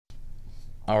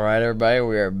Alright, everybody,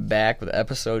 we are back with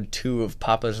episode 2 of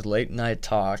Papa's Late Night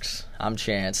Talks. I'm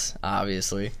Chance,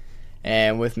 obviously.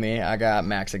 And with me, I got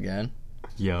Max again.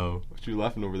 Yo. What you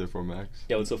laughing over there for, Max?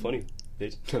 Yeah, what's so funny,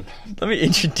 bitch? Let me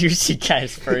introduce you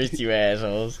guys first, you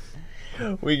assholes.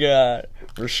 We got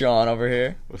Rashawn over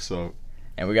here. What's up?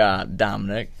 And we got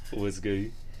Dominic. What's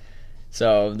good?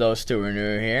 So, those two are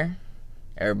new here.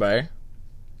 Everybody,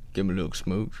 give me a little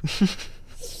smooch.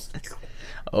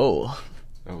 Oh.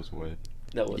 That was wet.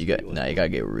 That was You gotta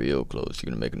get real close.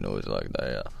 You're gonna make a noise like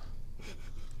that.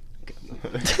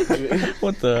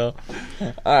 What the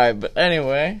hell? Alright, but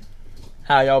anyway,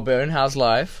 how y'all been? How's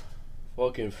life?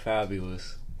 Fucking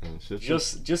fabulous.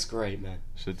 Just great, man.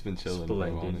 Shit's been chilling,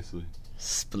 bro, honestly.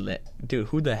 Dude,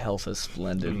 who the hell says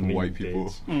splendid? White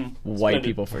people. White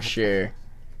people for sure.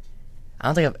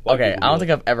 I don't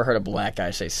think I've ever heard a black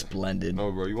guy say splendid. No,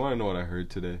 bro, you wanna know what I heard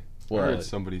today? What? I heard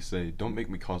somebody say, "Don't make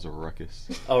me cause a ruckus."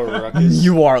 Oh, ruckus?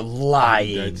 You are I'm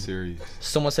lying. dead serious.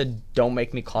 Someone said, "Don't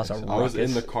make me cause a ruckus." I was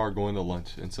in the car going to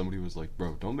lunch, and somebody was like,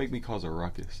 "Bro, don't make me cause a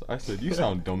ruckus." I said, "You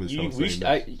sound dumb as hell saying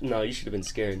that." No, you should have been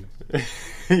scared.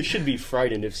 You should be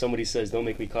frightened if somebody says, "Don't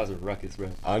make me cause a ruckus,"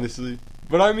 bro. Honestly,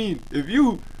 but I mean, if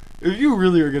you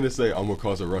really are gonna say, "I'm gonna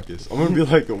cause a ruckus," I'm gonna be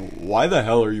like, "Why the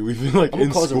hell are you even like I'm in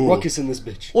gonna cause school?" a ruckus in this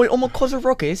bitch. Wait, I'm gonna cause a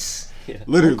ruckus. Yeah.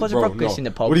 Literally, cause a bro, ruckus no. in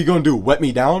the pub. What are you gonna do? Wet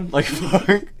me down? Like,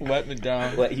 fuck. Let me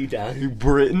down. Let you down. You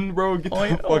Britain, bro? Get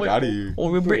the fuck out of here.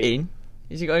 Or we're Britain.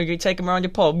 Is you gonna take him around your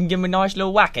pub and give him a nice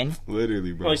little whacking?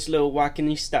 Literally, bro. Nice little whack in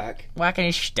your stack. Whacking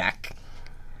his stack.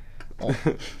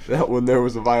 That one there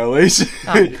was a violation.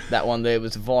 That one there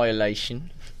was a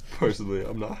violation. Personally,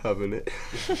 I'm not having it.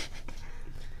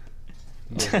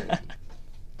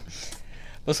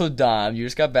 But so Dom, you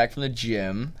just got back from the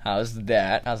gym. How's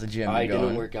that? How's the gym I going?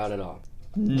 didn't work out at all.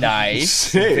 Nice.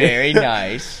 Sick. Very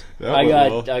nice.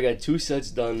 I got 2 sets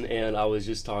done, and I was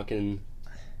just talking,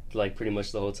 like, pretty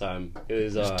much the whole time. It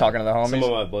was Just talking to the homies? Some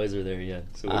of my boys are there, yeah.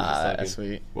 So we were just talking. That's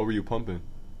sweet. What were you pumping?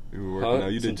 You were working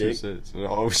out. You Some did 2 dick. sets.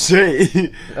 Oh shit! If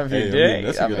you Hey, did,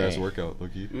 that's a good ass workout,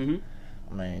 Loki. Mm-hmm.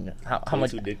 I mean, how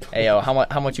much? Dick. Hey yo, how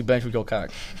much you bench with your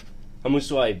cock? How much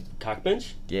do I cock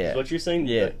bench? Yeah. Is what you're saying?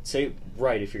 Yeah. Say it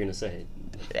right if you're gonna say it.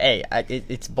 Hey,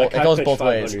 it I goes cock both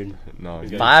bench ways. 500. No,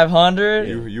 Okay.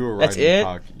 500. you were That's riding it?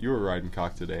 cock. You were riding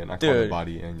cock today, and I caught Dude. a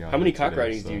body and got. How many hit cock today,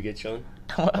 ridings so. do you get, Sean?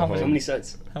 How much? How many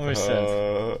sets? How many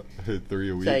sets? 3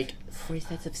 a week. Like 4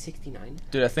 sets of 69.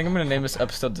 Dude, I think I'm gonna name this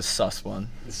episode the sus one.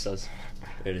 This says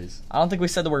it is. I don't think we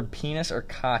said the word penis or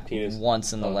cock Penis.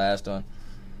 once in the last one.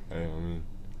 Hey, I mean.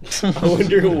 I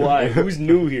wonder why. Who's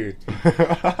new here?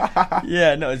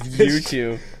 Yeah, no, it's you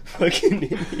two. Fucking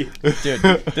idiot. Dude,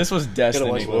 this was Gotta destiny.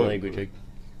 watch my language.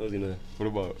 I was gonna. What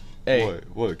about? Hey.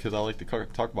 What? Because I like to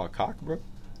talk about cock, bro.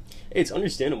 It's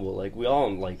understandable. Like we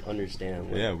all like understand.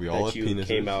 Like, Yeah, we all that have you penises.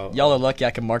 came out. Y'all are lucky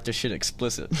I can mark this shit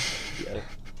explicit. Yeah.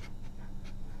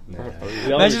 We all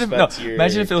Imagine respect your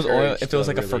if it was courage if it was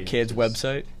to like a for really kids just-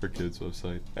 website. For kids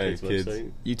website. Hey, Kids kids.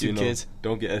 website. YouTube kids.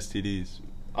 Don't get STDs.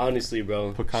 Honestly,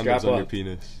 bro. Put condoms Strap on your up.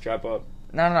 penis. Strap up.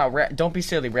 No, don't be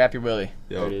silly. Wrap your willy.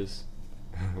 There it Yo, is.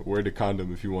 wear the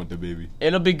condom if you want the baby.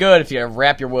 It'll be good if you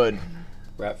wrap your wood.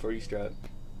 Wrap for you, strap.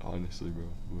 Honestly, bro.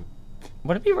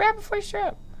 Would it be wrap before you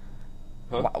strap?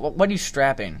 Huh? What are you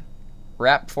strapping?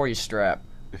 Wrap before you strap.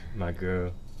 My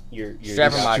girl. You're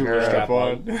Strapping my girl. Strap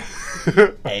on.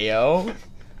 Ayo.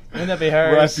 Wouldn't that be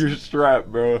Wrap hers? your strap,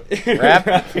 bro. Wrap,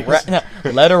 no,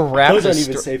 let her wrap Those the aren't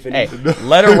even stra- safe Hey, anymore.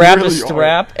 let her They wrap the really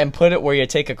strap and put it where you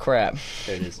take a crap.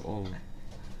 There it is. Oh.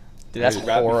 Dude, that's Hey,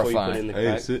 Wrap before you put it in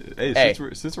horrifying. the Hey, crack.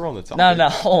 Hey. since we're on the topic. No,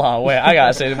 hold on, wait. I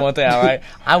gotta say one thing, alright?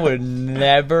 I would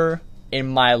never in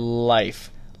my life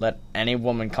let any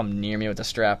woman come near me with a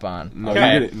strap on. No,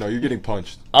 Okay? you're getting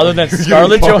punched. Other than You're getting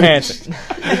Scarlett punched. Johansson.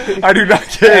 I do not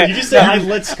care. Did you say I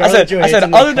let I Scarlett said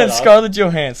Johansson other get than cut off? Scarlett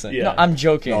Johansson. Yeah. No, I'm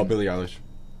joking. No, Billie Eilish.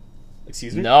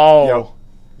 Excuse me? No. Yo.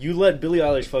 You let Billie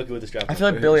Eilish fuck you with a strap on. I feel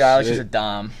like Hey, Billie Eilish shit. is a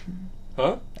dom.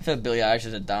 Huh? I feel like Billie Eilish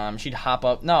is a dom. She'd hop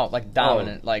up. No, like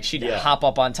dominant. Like she'd yeah. hop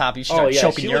up on top of you. She'd Oh start yeah,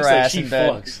 choking she your looks like ass she in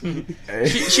bed.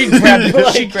 fucks. She'd grab,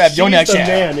 Like, she'd grab your she's neck. the Yeah.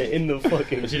 man in the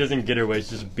fucking. She doesn't get her way, she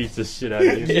just beats the shit out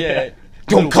of you. Yeah.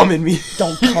 Don't come in me.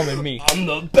 Don't come at me. I'm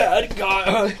the bad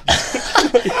guy.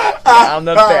 I'm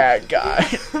the bad guy.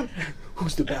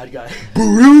 Who's the bad guy?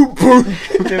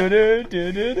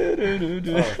 Dude,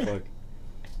 Oh fuck.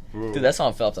 Bro. that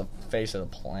song fell off the face of the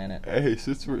planet. Hey,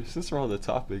 since we're on the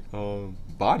topic,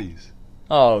 bodies.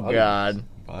 Oh Bodies. God.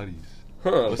 Bodies.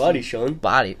 Huh? What's Body the- Sean.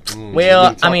 Body. Mm, Well, we're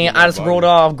I talking mean, I about just rolled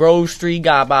bodies. off Grove Street,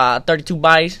 got about 32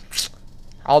 bodies.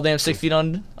 All damn 6 feet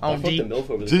under. I On fucked the G. MILF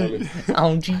over the G. summer.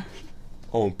 On G.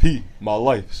 On P, my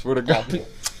life. Swear to God.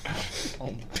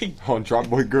 On P. On Drop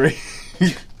Boy Gray.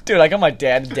 Dude, I got my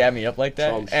dad to dab me up like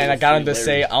that, Oh, I'm and sure I got him to hilarious.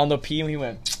 say on the pee, and he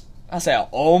went. I said,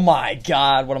 "Oh my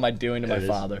God, what am I doing to my That is-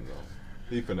 father?"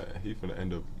 He finna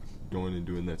end up going and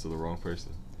doing that to the wrong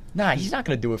person. Nah, he's not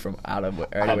gonna do it from out of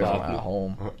anywhere from at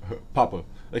home. Papa.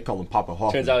 They call him Papa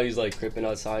Hoffman. Turns out he's like cripping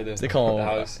outside the, They call the him.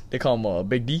 house. They call him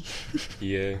Big D.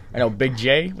 Yeah. I know Big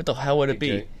J. What the hell would it Big be?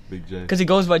 J. Big J. Because he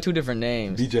goes by two different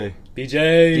names. BJ.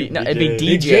 BJ. No, it'd be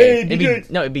Big DJ. J, It'd be, BJ.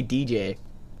 no, it'd be DJ.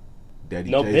 Daddy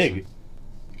No, Jason. Big.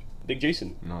 Big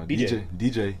Jason. No, BJ.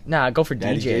 DJ. Nah, go for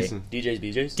Daddy DJ. Jason. DJ's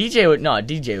BJ's. DJ would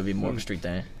DJ would be more of a street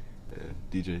thing. Yeah,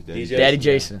 DJ. Daddy. DJ. Daddy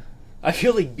Jason. I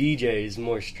feel like BJ is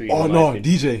more street. Oh in my no, opinion.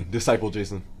 DJ. Disciple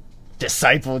Jason.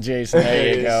 Disciple Jason.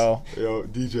 There you Yes. go. Yo,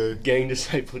 DJ. Gang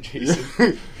disciple Jason.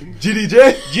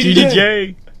 GDJ.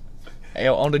 GDJ. Hey,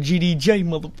 yo, on the GDJ,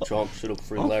 motherfucker. Trump should have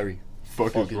free Larry.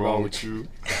 Fuck is wrong with you?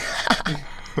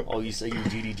 Oh, you say you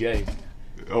GDJ.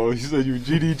 Oh, he said you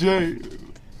GDJ.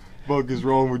 Fuck is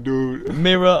wrong with dude?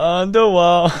 Mirror on the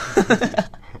wall.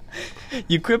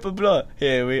 You cripple blood.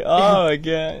 Here we are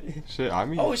again. Shit, I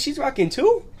mean. Oh, she's rocking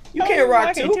too? You can't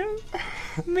rock too?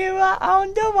 Mirror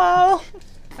on the wall.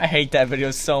 I hate that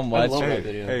video so much. love hey, that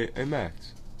video. hey,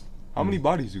 Max. How many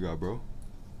bodies you got, bro?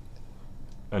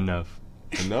 Enough.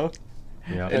 Enough?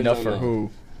 Yeah. And- Enough don't for know.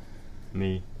 who?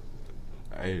 Me.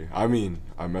 Hey, I mean,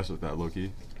 I mess with that,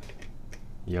 Loki.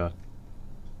 Yeah.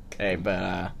 Hey,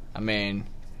 but I mean,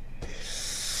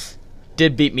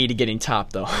 did beat me to getting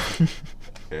top though.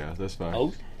 Yeah, that's fine.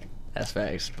 Oh, That's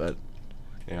facts, but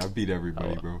Yeah, I beat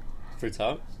everybody, Oh. bro. for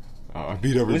top? I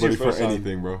beat your everybody for first time?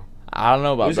 anything, bro. I don't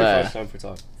know about When's your that. first time for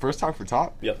top? First time for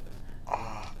top? Yep.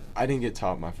 I didn't get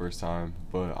top my first time,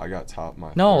 but I got top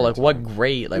my No, third like what time.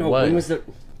 grade? Like no, what? when was the...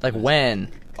 Like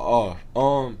when?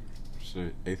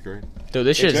 Shit, 8th grade. Dude,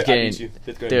 this shit's I beat getting. you.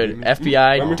 5th grade. Dude, me?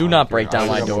 FBI, Remember? do not break down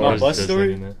my My doors. bus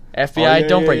story? FBI,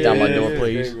 don't break down my Yeah, door, yeah,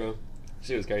 please. yeah, bro.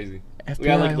 Shit was crazy. FBI, We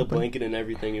got like the open. blanket and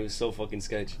everything. It was so fucking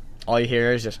sketch. All you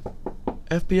hear is just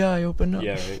FBI, open up.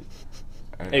 Yeah, right.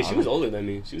 And Hey, I she was don't- older than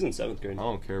me. She was in 7th grade. I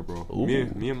don't care, bro. Ooh.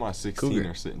 Me and my 16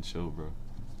 Cougar. are sitting chill, bro.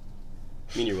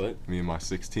 Mean you're what? Me and my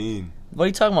 16. What are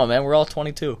you talking about, man? We're all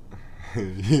 22.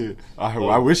 Yeah,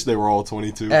 I wish they were all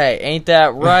 22. Hey, ain't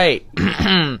that right?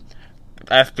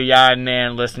 FBI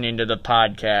man listening to the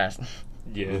podcast.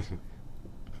 Yeah.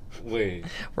 Wait.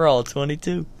 We're all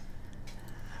 22.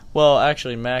 Well,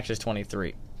 actually, Max is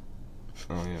 23.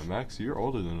 Oh yeah, Max, you're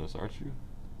older than us, aren't you?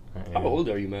 How old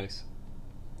are you, Max?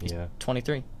 Yeah.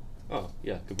 23. Oh,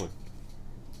 yeah, good point.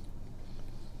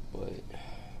 But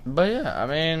But yeah, I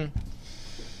mean,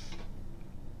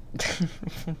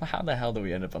 how the hell do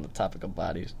we end up on the topic of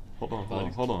bodies? Hold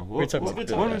on. We're talking When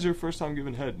about was your first time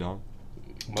giving head, Dom?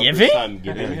 my Giving? first time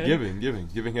giving Yeah,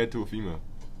 head? giving head to a female.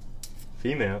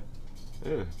 Female.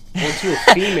 Yeah. Well, to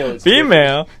a female, it's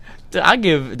Female? Dude, I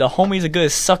give the homies a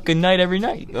good suck good night every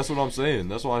night. That's what I'm saying.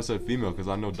 That's why I said female, because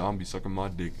I know Dom be sucking my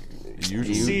dick.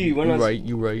 Usually. See, when You I was- right,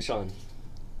 you right. Sean,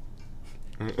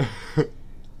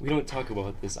 we don't talk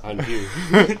about this on here.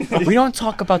 We don't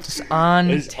talk about this on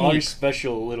It's our tape.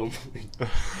 special little.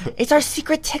 It's our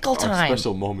secret tickle Our time.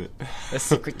 special moment. The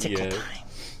secret tickle Yeah. time.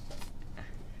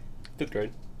 5th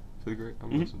grade. Fifth grade? I'm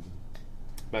Mhm. listening.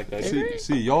 Back then.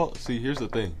 See, here's the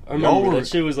thing. I Y'all remember were, that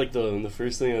shit was like the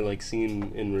first thing I like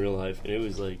seen in real life, and it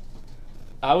was like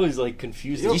I was like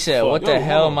confused. Yo, You said, as what fuck. the Yo,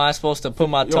 hell hold am on. I supposed to put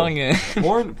my Yo, tongue in?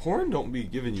 porn don't be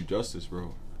giving you justice,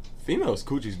 bro. Females'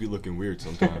 coochies be looking weird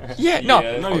sometimes. Yeah, no.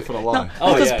 Yeah. I'm not even gonna No, lie.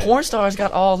 Oh, because yeah. porn stars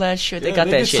got all that shit. They Yeah, got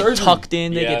they that get shit surgery. tucked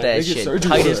in. They Yeah, get that they get shit surgery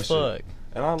tight for as that shit. fuck.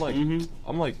 And Mhm.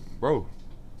 I'm like, bro,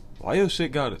 why your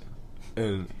shit got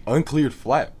an uncleared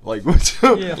flap? Like, what's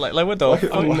up? Yeah, like what the Why,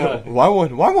 fuck?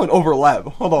 why one overlap?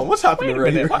 Hold on, what's happening Wait a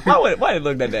right minute. here? Why did it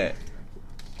look like that?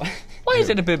 Why is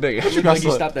it a bit bigger? What you got? Like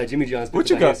you stopped that Jimmy John's. What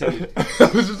you got? I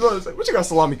was just about to say, what you got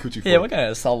salami coochie for? Yeah, what kind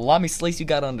of salami slice you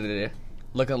got under there?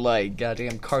 Looking like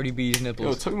goddamn Cardi B's Yo,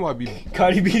 nipples. tell me why I be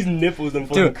Cardi B's nipples and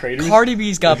fucking Dude, craters. Cardi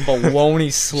B's got bologna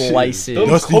slices. Them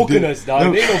Dusty coconuts, dip. dog.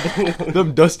 Them- They no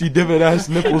them dusty divot ass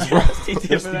nipples, bro. Dusty divot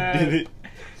Dusty ass. divot.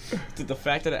 Dude, the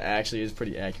fact that it actually is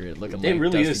pretty accurate looking It like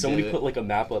really Dusty is. Somebody divot. put like a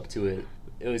map up to it.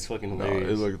 It was fucking No,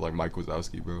 hilarious. it looked like Mike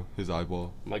Wazowski, bro. His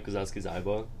eyeball. Mike Wazowski's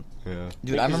eyeball. Yeah.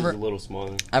 Dude, I His is remember a little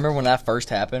smaller. I remember when that first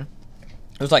happened.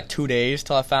 It was like 2 days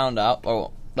till I found out.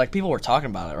 Or like people were talking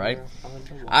about it, right?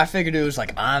 I figured it was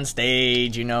like on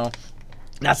stage, you know,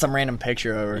 not some random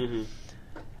picture of her. Mhm.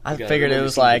 I Yeah, figured I it remember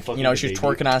was seeing the like, fucking you know, she was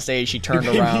baby. twerking on stage. She turned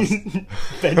around.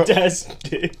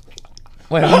 Fantastic.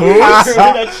 Wait, Remember who?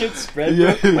 that shit spread, bro?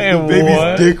 Yeah, Wait, the baby's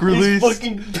what? dick He's release.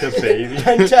 fucking The baby.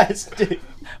 fantastic.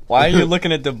 Why are you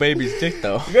looking at the baby's dick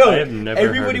though? Bro, I have never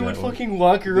everybody heard would of that one. fucking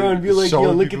walk around and be like, yo,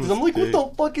 Showing look at this. people's I'm like, what dick.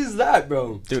 the fuck is that,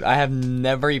 bro? Dude, I have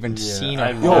never even seen a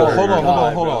I've Yo, never hold on,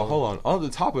 God, hold bro. on. On the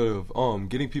topic of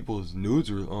getting people's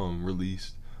nudes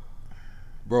released,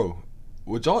 bro.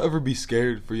 Would y'all ever be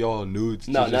scared for y'all nudes?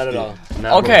 to No, just not at get- all.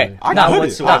 Not Okay. really. I Not couldn't.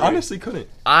 whatsoever. I honestly couldn't. If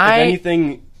I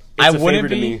anything, I it's a wouldn't favor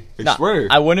to be. me. I No, swear.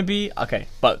 I wouldn't be. Okay,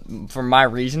 but for my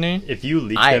reasoning, If you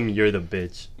leak I- them, you're the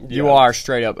bitch. you Yeah. are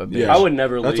straight up a bitch. Yeah. I would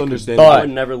never That's leak. understandable. I would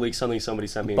never leak something somebody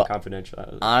sent me in But-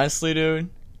 confidential. Honestly, dude,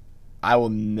 I will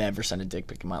never send a dick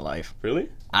pic in my life. Really?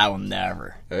 I will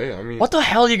never. Hey, I mean, What the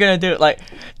hell are you gonna do? Like,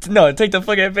 no, take the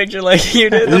fucking picture like you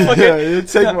did. The fucking, yeah,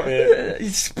 take my.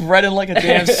 he's spreading like a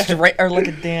damn straight or like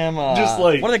a damn. Just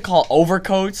like- what do they call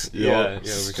overcoats? Yeah.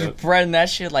 Spreading that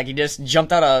shit like he just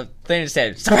jumped out a thing and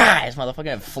said surprise,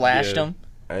 motherfucker, and flashed Yeah. him.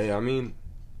 Hey, I mean,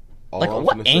 all Like, I'm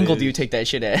what finna say angle do you is, take that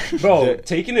shit at? Bro, Yeah.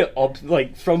 taking it up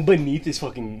like from beneath is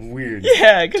fucking weird.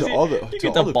 Yeah, because To all the you to get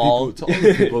all the the ball. people, to all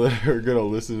the people that are gonna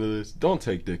listen to this, don't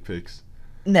take dick pics.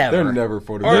 Never. They're never Or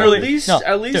photographed.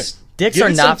 at least dude, dicks give are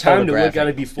it some not time to look at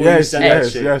photographic. it before you Yes, send that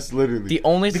yes, shit. yes, literally. The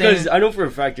only Because thing. I know for a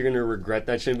fact you're gonna regret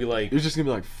that shit and be like, You're just gonna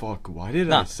be like, "Fuck, why did I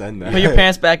Nah, send that?" Put your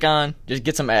pants back on. Just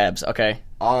get some abs, okay?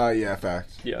 Yeah,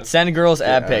 facts. yeah. Send girls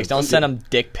ab pics. abs. Don't send them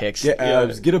dick pics. Get Yeah.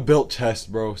 abs. Get a built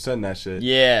chest, bro. Send that shit.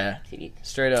 Yeah.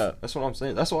 Straight up. That's what I'm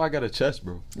saying. That's why I got a chest,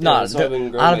 bro. Nah, that's why I've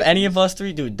been growing out of my any titties. of us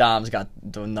three, dude, Dom's got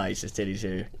the nicest titties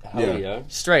here. Hell Yeah. yeah.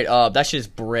 Straight up. That shit's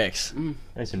bricks.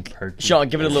 Nice and perky. Sean,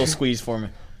 give it a little squeeze for me.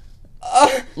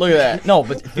 Look at that. No,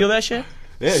 but feel that shit?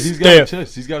 Yeah, he's got Damn. a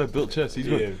chest. He's got a built chest.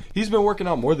 Yeah. He's been working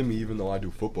out more than me, even though I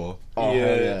do football. Oh, yeah.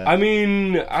 hell yeah. I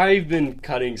mean, I've been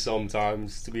cutting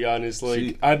sometimes, to be honest. Like,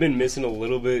 See- I've been missing a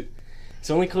little bit. It's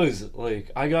only because,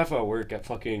 like, I got off at work at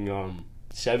fucking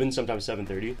 7, sometimes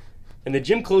 7:30, and the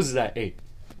gym closes at 8.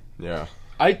 Yeah.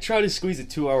 I try to squeeze a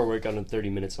 2-hour workout in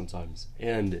 30 minutes sometimes,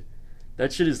 and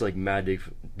that shit is, like, mad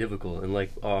difficult. And,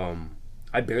 like,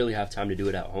 I barely have time to do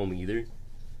it at home either.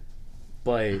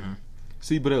 But,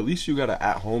 See, but at least you got an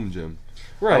at-home gym.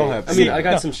 right. don't have- I mean, See, I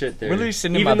got no, some shit there. we're literally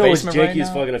sitting in Even my though it's basement janky right as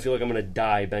now. fuck, and I feel like I'm gonna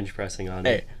die bench pressing on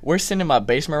Hey, it. we're sitting in my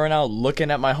basement right now looking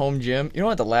at my home gym. You know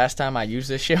what the last time I used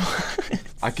this shit was?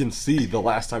 I can see the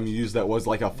last time you used that was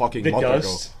like a fucking The month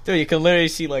dust. Dude, you can literally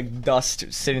see like dust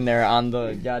sitting there on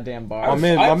the goddamn bar. My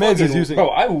man- my man's is using- Bro,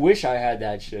 I wish I had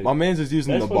that shit. ago. My man's is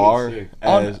using That's the fucking bar sick.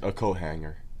 as a coat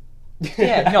hanger.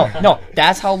 Yeah, no,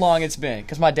 that's how long it's been.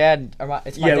 Cause my dad,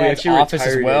 it's my yeah, we dad's actually office retired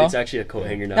as it. well. It's actually a coat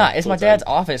hanger now. Nah, it's my full-time. dad's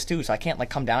office too, so I can't like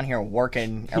come down here and work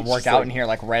and He's work just, out like, in here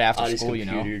like right after on his school, you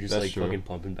computer, know. just That's like true. fucking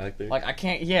pumping back there. Like I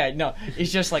can't. Yeah, no,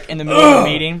 it's just like in the middle of a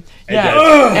meeting. Hey, Yeah,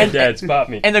 Dad. Hey, and, Dad, spot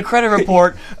me. and the credit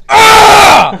report.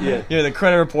 Yeah, the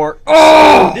credit report.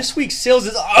 This week's sales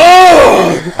is.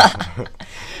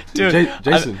 Dude,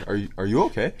 Jason, are you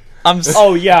okay? I'm.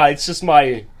 Oh yeah, it's just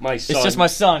my son. It's just my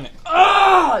son.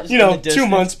 You know, 2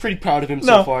 months. Pretty proud of him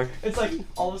so far. It's like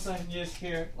all of a sudden you just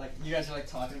hear like you guys are like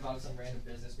talking about some random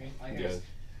business meeting. I hear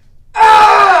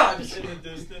Yeah. just in the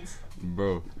distance.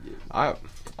 Bro, I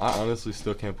honestly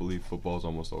still can't believe football's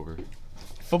almost over.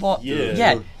 Football. Yeah.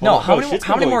 Yeah. Hold No. on. How Bro, many? shit's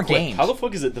How been many going more quick. games? How the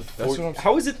fuck is it the what I'm-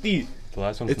 How is it the? The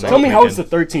last one's It's next Tell me how it's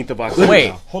weekend. the 13th of October. Wait.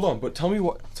 now. Hold on, but tell me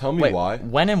Wait. why.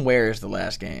 When and where is the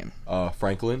last game?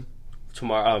 Franklin.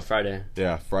 Tomorrow, Friday.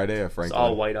 Yeah, Friday at It's Franklin.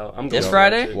 all white out. I'm This going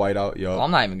Friday? too. White out, yo. Well,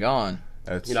 I'm not even going.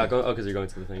 At, You're not going? Oh, because you're going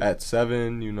to the thing. at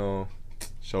 7, you know,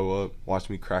 show up, watch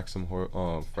me crack some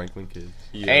Franklin kids.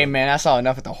 Yeah. Hey man, I saw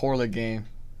enough at the Horler game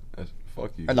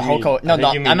Fuck you. or the You mean- Hoko. No, I think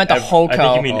no, you I mean meant the Hoko. I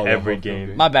think you mean Oh, the every Hoko game.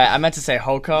 game. My bad. I meant to say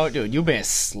Hoko. Dude, you been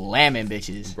slamming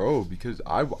bitches. Bro, because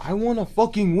I want to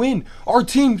fucking win. Our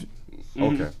team.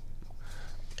 Okay.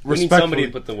 We need somebody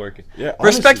to put the work in. Yeah,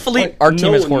 honestly, Respectfully, like, our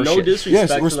team is no horseshit. disrespect. yes,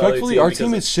 to the respectfully, other our because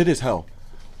team is shit as hell.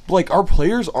 Like our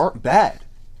players aren't bad.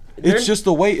 They're- It's just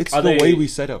the way Are the they- way we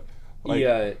set up. Like,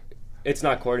 yeah, it's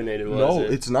not coordinated. no,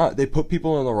 is it? it's not. They put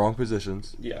people in the wrong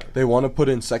positions. Yeah. They want to put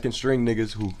in second string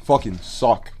niggas who fucking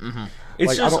suck. It's Like,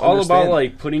 I just don't all understand. about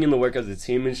like putting in the work as a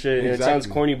team and shit. And it sounds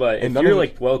Exactly. corny, but And if none you're of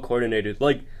like well coordinated,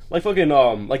 like fucking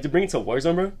like to bring it to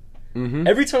Warzone, bro. Mm-hmm.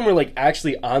 Every time we're like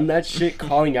actually on that shit,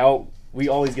 calling out, we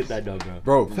always get that dub, bro.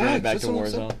 Bro, Bring it facts, back that's to what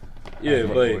I'm saying. Warzone. Yeah, I hate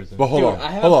but Warzone. But hold Dude, on, I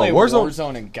haven't hold on. played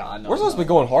Warzone, and God knows. Warzone's been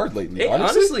going hard lately. it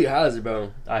honestly, honestly has,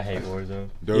 bro. I hate Warzone.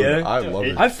 dude, Yeah? I love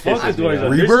it. I fuck pisses with me Warzone. off.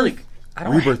 There's, Rebirth, like,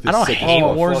 Rebirth is I don't sick as hate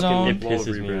fuck. Warzone. It Love pisses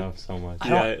me Rebirth. off so much.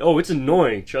 Yeah. Oh, it's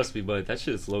annoying. Trust me, but that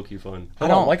shit is low key fun. I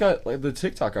Hold on, don't like the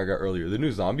TikTok I got earlier, the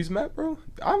new zombies map, bro.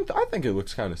 I think it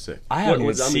looks kind of sick. I haven't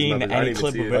what zombies seen map is? I any didn't even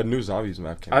clip see of it. A it. new zombies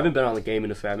map came I haven't out. been on the game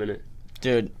in a fat minute.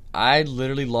 Dude, I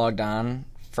literally logged on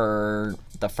for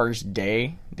the first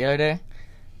day the other day.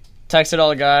 Texted all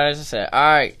the guys. I said, "All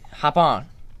right, hop on."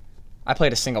 I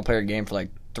played a single player game for like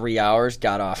 3 hours,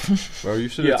 got off. Bro, you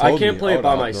should Yeah, have I told can't me. play it would've by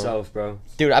hopped on. myself, bro.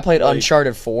 Dude, I played Like-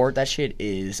 Uncharted 4. That shit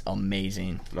is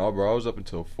amazing. No, bro, I was up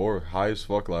until 4, high as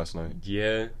fuck last night.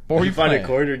 Yeah. What were you you find a playing?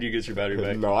 cord or do you get your battery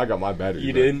back? No, I got my battery.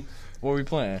 You back. did? What were you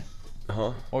playing?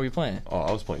 Huh? What were you playing? Oh,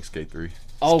 I was playing Skate 3.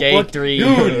 Oh, Skate fuck- 3,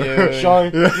 Dude, dude.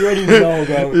 Sean, you already know,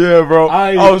 bro. Yeah, bro.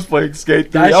 I was playing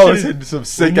Skate 3. That I was shit- hitting some When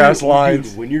sick you- ass lines.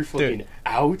 Dude, when you're fucking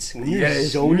out, when you're Yes,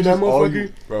 zoning you're that just all motherfucker,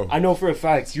 you- bro. I know for a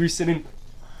fact you're sitting.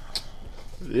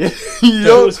 Yeah,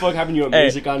 Yo, as fuck having your Hey,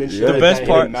 music on and shit. yeah. The like best that,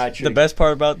 part, hitting mad the tricks. best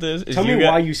part about this is Tell you me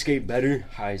got, why you skate better.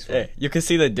 High as fuck. hey, you can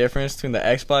see the difference between the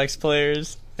Xbox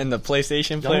players and the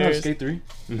PlayStation Y'all don't have players. skate 3?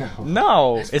 No.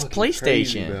 No, That's it's fucking PlayStation.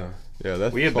 crazy, bro. Yeah,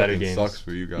 that We have fucking better games. sucks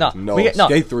for you guys. No, No, we get- no,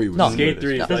 Skate 3 was no. the Skate greatest.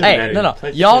 3. No, Doesn't hey, matter. no.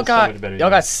 PlayStation Y'all is so got much better y'all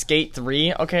got games. Skate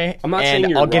 3, okay? I'm not saying and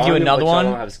you're I'll give you wrong, another but y'all one.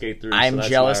 don't have skate 3, so I'm that's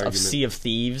jealous my of argument. Sea of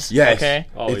Thieves. Yes. Okay.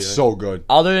 Oh, It's yeah. so good.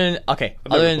 Other than other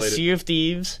never than played it. Sea of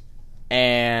Thieves I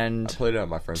and played it at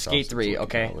my friend's house. Skate It's 3, fucking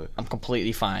okay, valid. I'm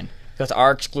completely fine because our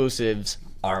exclusives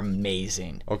are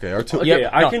amazing. Okay, our two. Okay,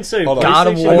 Yep, I no. can say Hold on. God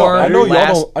of PlayStation War, I know y'all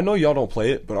last- don't. I know y'all don't play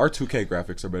it, but our 2K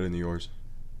graphics are better than yours.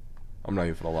 I'm not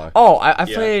even gonna lie. Oh, I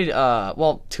Yeah. played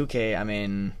 2K. I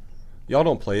mean, Y'all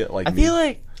don't play it like I me. feel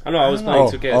like I know I was I playing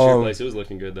don't 2K know. at your place. It was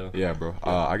looking good though. Yeah, bro.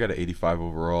 I got an 85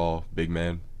 overall, big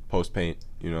man, post paint.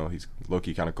 You know, he's low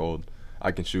key kind of cold.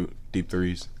 I can shoot deep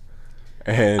threes.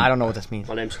 And I don't know what this means.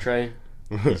 My name's Trey.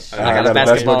 I got got a the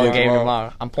basketball game game tomorrow.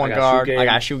 tomorrow. I'm point I got guard. shoe I game,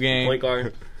 got shoe game. Point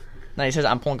guard. No, he says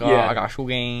I'm point guard. Yeah. I got shoe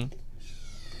game.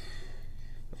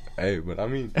 Hey, but I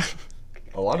mean,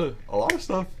 a lot of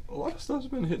stuff's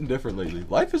been hitting different lately.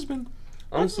 Life has been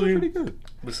Honestly, pretty good.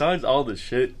 besides all the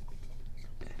shit,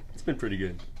 it's been pretty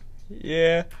good.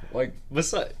 Yeah. Like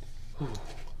Besides,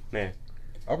 man,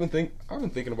 I've been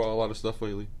thinking about a lot of stuff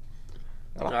lately.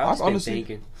 And I've just been honestly,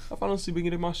 thinking. I've honestly been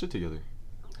getting my shit together.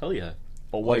 Hell yeah,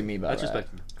 But what do you mean by that's that?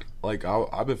 respectable. Like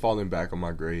I've been falling back on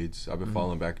my grades. I've been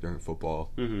falling back during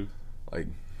football. Mm-hmm.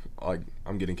 Like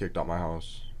I'm getting kicked out my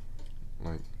house.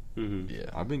 Like Mm-hmm. Yeah.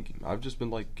 I've just been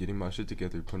like getting my shit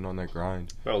together, putting on that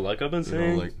grind. Bro, like I've been You know,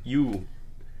 saying, like-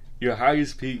 your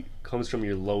highest peak comes from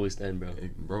your lowest end, bro.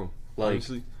 Hey, bro, Like,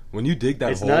 honestly, when you dig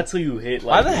that it's hole, not till you hit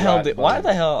Why like the hell? rock Why bottom.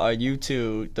 the hell are you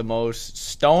two the most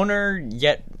stoner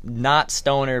yet not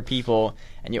stoner people,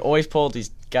 and you always pull these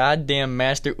goddamn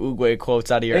Master Oogway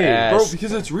quotes out of your Hey, ass? bro,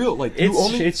 because it's real. Like you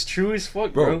only, It's true as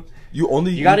fuck, bro, bro.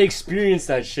 you gotta experience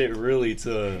that shit really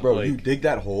to bro, like, you dig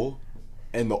that hole,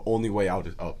 and the only way out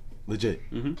is up. Legit.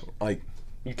 Mhm. Like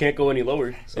you can't go any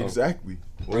lower. So. exactly.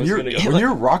 Where When else you're gonna go? when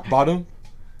you're rock bottom,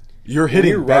 you're When hitting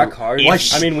you're bed- rock hard. Like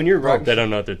I mean, when you're rock, They don't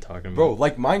know what they're talking about. bro,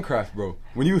 like Minecraft, bro.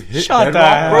 When you hit Shut the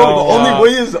bedrock, bro, hell the up.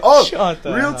 only way is up. Shut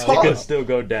the Real hell You talk. can still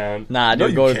go down. Nah, No, dude,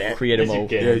 you go can't. to creative Yes, you mode.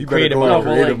 can. Yeah, you better Creative go mode. to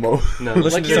creative No, mode. No,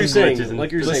 Listen like to you're some saying, glitches and-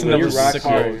 like you're listen saying, to when you're the rock sick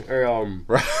hard,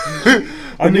 or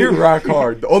When you're rock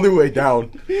hard, the only way down.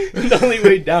 the only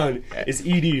way down is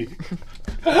ED.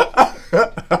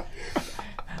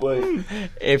 But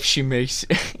If she makes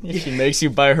you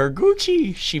buy her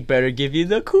Gucci, she better give you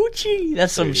the coochie.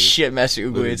 That's some Dude. shit Master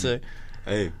Oogway would Dude. say.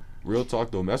 Hey, real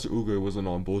talk though, Master Uguay wasn't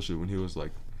on bullshit when he was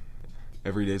like,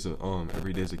 every day's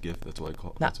a gift. That's what I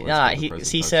call. That's what I Nah, call the he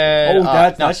present said. oh,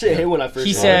 that no, shit hit when I first.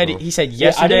 He saw said it, bro. he said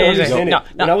Yeah, I didn't yesterday. understand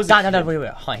it. When I was a kid- Wait.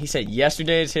 Hold on. He said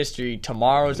yesterday is history,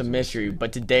 tomorrow is a mystery,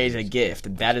 but today is a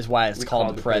gift. That is why it's We called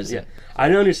called the it present. Yeah. I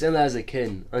didn't understand that as a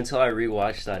kid until I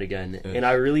rewatched that again, Yeah. and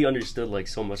I really understood like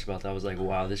so much about that. I was like,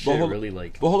 wow, this But shit hold- really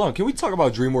like. But hold on, can we talk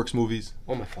about DreamWorks movies?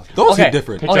 Oh my fucking. Those Okay. are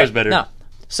different. Pixar's Okay, better. No.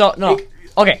 So no.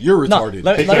 Okay. You're no, retarded.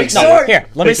 Let me Pixar's here.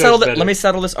 Let me Pixar's settle. better. Let me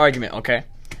settle this argument. Okay.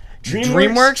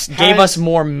 DreamWorks gave has- us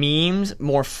more memes,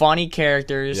 more funny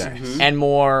characters, Yes. Mm-hmm. and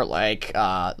more like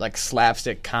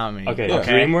slapstick comedy. Okay, Yeah.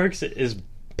 DreamWorks is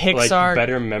Pixar. like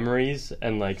better memories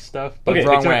and like stuff, but Okay.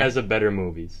 Wrong Pixar way. has a better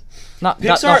movies. Not, the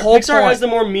Pixar, whole Pixar point. has the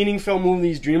more meaningful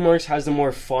movies. DreamWorks has the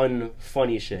more fun,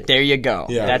 funny shit. There you go.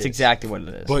 Yeah, That's it is. exactly what it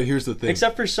is. But here's the thing.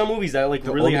 Except for some movies that like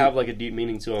The really only- have like a deep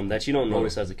meaning to them that you don't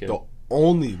notice as a kid. The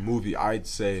only movie I'd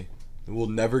say will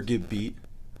never get beat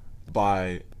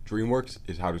by DreamWorks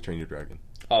is How to Train Your Dragon.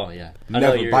 Oh yeah, I know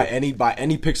Never you're- by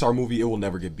any Pixar movie, it will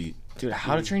never get beat. Dude,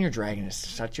 How to Train Your Dragon is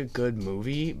such a good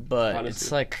movie, but Honestly.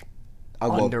 it's like I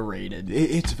love. underrated.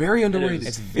 It's very underrated.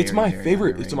 is. It's my very, very favorite.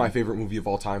 It's underrated. my favorite movie of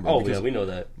all time. Bro, Oh because, yeah, we know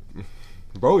that.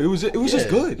 bro, it was just Yeah.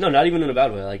 good. No, not even in a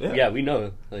bad way. Like Yeah. yeah, we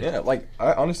know. Like, Yeah, like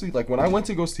I honestly like when I went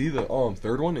to go see the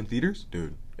third one in theaters,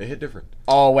 dude, it hit different.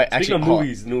 Oh wait, Speaking actually, of hold on.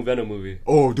 movies, the new Venom movie.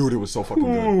 Oh, dude, it was so fucking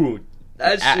good. Ooh,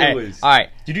 that shit was. All right.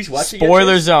 Did you watch it yet,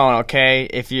 Spoiler Chase? zone, okay?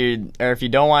 If you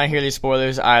don't want to hear these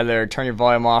spoilers, either turn your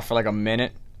volume off for like a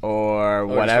minute or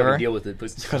just whatever. fucking deal with it.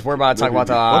 Because we're about to talk about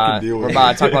Fucking deal with we're it.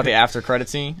 about to talk about the after credit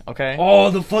scene. Okay. Oh,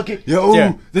 the fucking. Yo,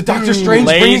 Yeah. the Doctor Strange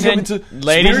Ladies bringing him and, into.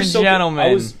 ladies We were and so-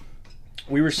 gentlemen.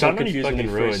 We were so Somebody confused when we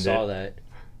fucking first ruined saw it. that.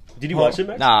 Did you watch it,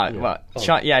 Max? Nah, Yeah. well,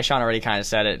 Oh. Sean already kind of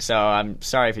said it, so I'm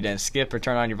sorry if you didn't skip or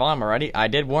turn on your volume already. I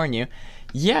did warn you.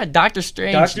 Yeah, Doctor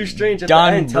Strange. Doctor Strange at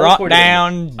done the end brought teleported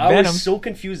down him. I Venom. was so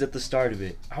confused at the start of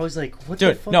it. I was like, what the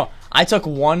Dude, fuck? no, I took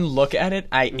one look at it.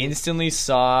 I instantly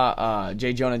saw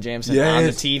J. Jonah Jameson on the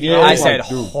Yes. TV. Yeah, I oh said, my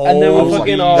dude. holy And then I when was like,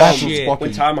 fucking that was shit. fucking-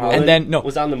 when Tom Holland And then, no.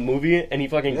 was on the movie and he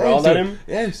fucking Yes, growled at dude. him.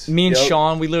 Yes. Me and Yep.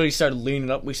 Sean, we literally started leaning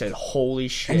up. We said, holy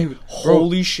shit. And he-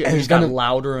 holy shit. and It just got Venom-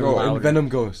 louder and Bro, louder. and Venom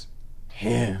goes,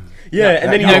 him. Yeah,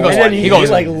 and then he, that goes, guy. and then He goes,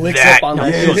 like licks that up on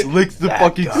that Yes, shit. licks the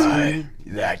fucking screen.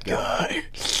 that guy.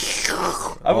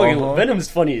 I fucking Uh-huh. Venom's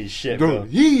funny as shit, bro.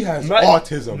 Dude, he has Ve-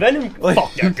 autism. Venom, Like-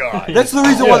 fuck that guy. That's the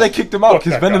reason why they kicked him out, Fuck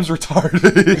because that Venom's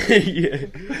retarded.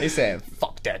 yeah. They said,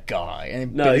 fuck that guy.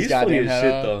 And he No, bit his he's funny goddamn as head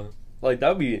shit off. though. Like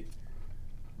that'd be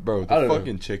Bro, I the don't know.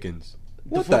 fucking chickens. the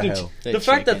What the fucking hell? The the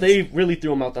fact that chickens. they really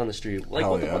threw him out on the street. Like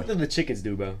Hell what the yeah. fuck did the chickens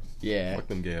do, bro? Yeah. Fuck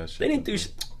them gay ass They didn't do.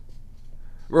 chickens,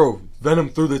 Bro, Venom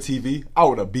through the TV, I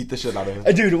would have beat the shit out of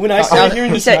him. Dude, when I started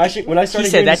hearing he the said- smashing, when I started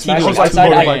he said hearing the that TV smashing was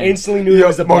outside, I motorbike. instantly knew Yeah, it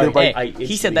was the motorbike. bike. Hey,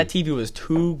 he said that TV was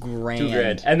 $2,000.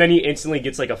 $2,000, and then he instantly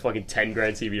gets like a fucking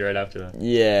 $10,000 TV right after that.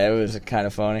 Yeah, it was kind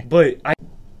of funny. But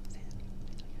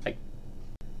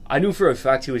I knew for a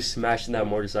fact he was smashing that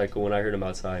motorcycle when I heard him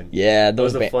outside. Yeah,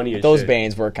 those was the funniest those shit.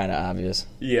 banes were kind of obvious.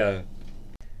 Yeah,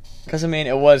 Because, I mean,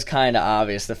 it was kind of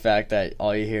obvious the fact that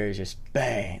all you hear is just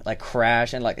bang, like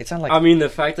crash, and like, it sounded like. I mean the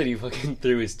fact that he fucking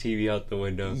threw his TV out the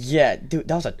window. Yeah, dude,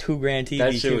 that was a $2,000 TV.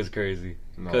 That shit too. was crazy.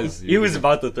 No, Because he was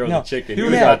about to throw No, the chicken. He He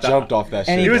was was Yeah. about about to jumped off that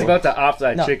And shit. He was bro. about to off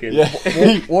that No. chicken. Yeah.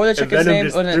 What were the And chicken's Venom name?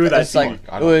 just Was it, threw that it's like, TV.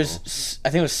 I it don't was, I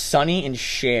think it was Sunny and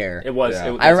Cher. It was. Yeah.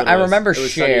 It, I, that's what I it was. remember It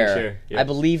was Sunny and Cher. Yeah. I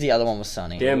believe the other one was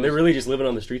Sunny. Damn, they're really just living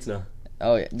on the streets now.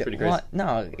 Oh yeah. pretty What?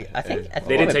 No, I think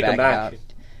They didn't take him back. out.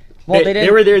 Well, they, didn't.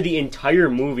 They were there the entire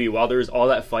movie while there was all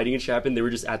that fighting and shit happened. They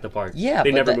were just at the park. Yeah, they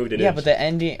but never the, moved an Yeah, inch.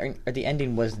 but the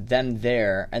ending was them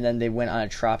there, and then they went on a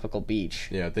tropical beach.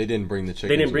 Yeah, they didn't bring the chickens.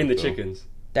 They didn't bring the with, though. chickens.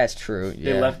 That's true.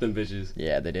 Yeah. They left them bitches.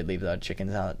 Yeah, they did leave the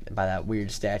chickens out by that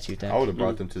weird statue thing. I would have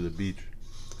brought them to the beach.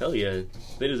 Hell yeah,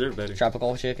 they deserve better.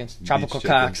 Tropical chickens, Beach tropical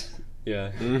chickens. cocks,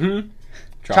 Yeah. Mm-hmm.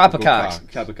 Tropicox.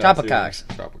 Tropicox. Tropicocks.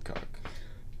 Tropicock.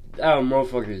 That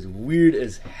motherfucker is weird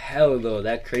as hell though.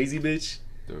 That crazy bitch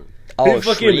Dude. Oh, They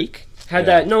fucking- Shriek. had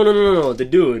Yeah. that. No. The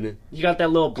dude. He got that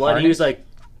little blood. And he was like,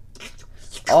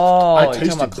 Oh, I you're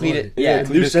talking about tasted blood. Cletus. Yeah. Cletus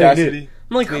Cletus saying Cassidy.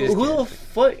 I'm like, Cletus who the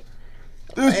fuck?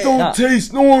 This don't Nah.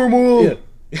 taste normal.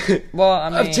 Yeah. Well, I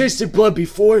mean, I've tasted blood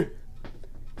before.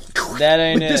 that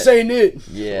ain't But it. this ain't it.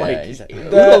 Yeah, Like, he's like, who the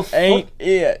that fuck- ain't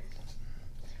it.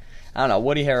 I don't know.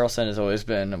 Woody Harrelson has always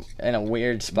been in a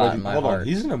weird spot in my Hold heart. on,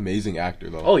 he's an amazing actor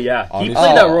though. Oh yeah, he Honestly.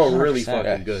 played that Oh, role really 100%.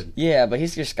 fucking good. Yeah, but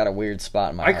he's just got a weird spot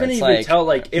in my I heart. couldn't It's even like, tell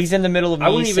like if he's in the middle of me I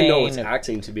wouldn't even know it's saying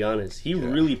acting to be honest. He Yeah.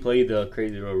 really played the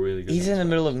crazy role really good. he's in the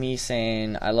middle of me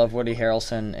saying I love Woody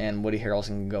Harrelson and Woody Harrelson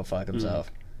can go fuck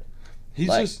himself. He's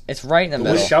Like just it's right in the The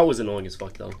middle. shout was annoying as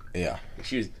fuck though. yeah.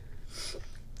 She was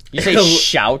You say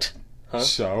shout, Huh?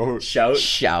 So shout.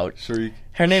 shout. Shriek.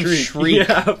 Her name's Shriek.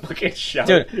 Yeah, fucking shout.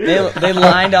 Dude, they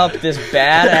lined up this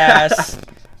badass.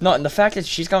 No, and the fact that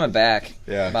she's coming back.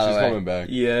 Yeah, By the she's way. coming back.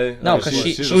 Yeah. No, Oh, because she's-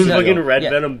 she she's She was a a- fucking symbiote. red yeah.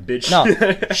 venom bitch.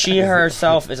 No, she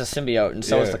herself is a symbiote, and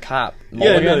so is Yeah. the cop. Yeah,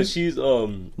 Mulligan, no, she's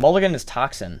Mulligan is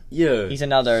Toxin. yeah. He's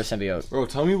another symbiote. Bro,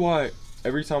 tell me why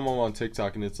every time I'm on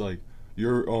TikTok and it's like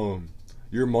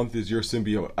your month is your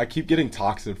symbiote. I keep getting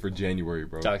toxin for January,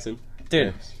 bro. Toxin.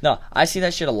 Dude, Yes. no, I see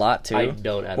that shit a lot too. I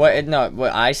don't at What? all. No,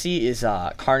 what I see is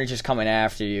Carnage is coming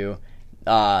after you.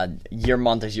 Your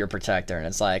month is your protector, and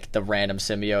it's like the random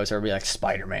symbiotes, or it'll be like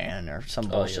Spider-Man or some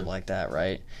bullshit yeah. like that,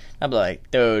 right? I'd be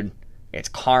like, dude, it's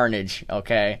Carnage,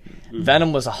 okay?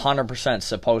 Venom was 100%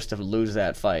 supposed to lose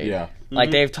that fight. Yeah.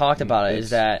 Like they've talked about it,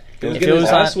 is that He was if Getting it his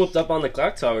was on ass whooped up on the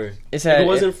clock tower. is If that it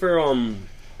wasn't for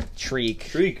Shriek,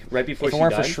 Shriek right before if it she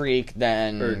weren't died for Shriek,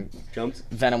 then or jumped.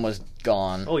 Venom was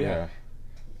gone. Oh Yeah.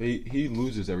 yeah. He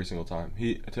loses every single time.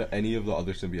 He to any of the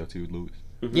other symbiotes he would lose.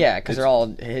 Yeah, because they're all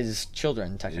his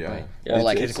children technically, Yeah. Yeah, or it's-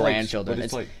 like his it's like- grandchildren. but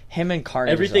It's it's like- him and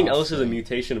Carnage. Everything is else is a offspring.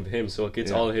 mutation of him, so it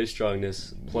gets Yeah. all his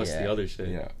strongness plus Yeah. the other shit.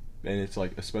 Yeah. And it's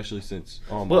like, especially since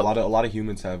But- a lot of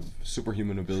humans have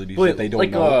superhuman abilities But that they don't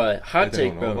like know. hot that they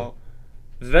take, don't know bro. about.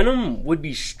 Venom would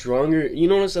be stronger. You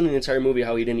notice in the entire movie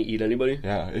how he didn't eat anybody.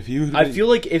 Yeah, if he would. I feel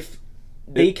like if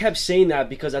they kept saying that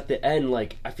because at the end,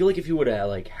 like I feel like if he would have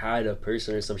like had a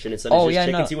person or some shit instead of Oh, just yeah,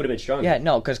 chickens, no. he would have been stronger. Yeah,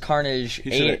 no, because Carnage He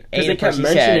ate should've- 'cause they a kept person. He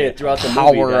mentioning said, it throughout the movie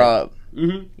power that- up.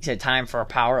 Mm-hmm. He said time for a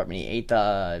power up, and he ate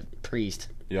the priest.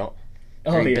 Yep.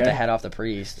 Where Oh he bit the yeah. head off the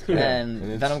priest. Yeah. And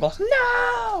And it's- Venom goes,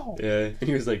 no! Yeah. And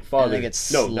he was like, "Father, they get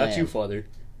no, not you, slammed. father.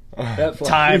 That father."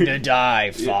 Time to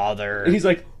die, father. And he's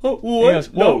like, "Oh, He what?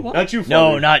 goes, No, what? not you, father.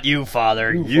 No, not you,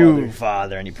 father. You, You, father."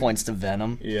 father. And he points to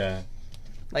Venom. Yeah.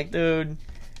 Like, dude,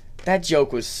 that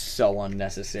joke was so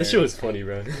unnecessary. That shit was funny,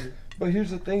 bro. But here's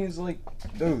the thing: is like,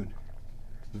 dude,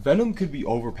 Venom could be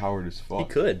overpowered as fuck. He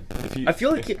could. If he- I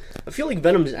feel like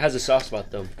Venom has a soft spot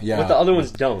though. Yeah. But the other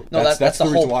ones don't. No, that's the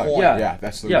reason whole why. point. Yeah.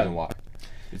 that's the Yeah. reason why.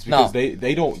 It's No. because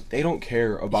they don't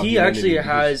care about. He humanity actually because-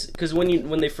 has, because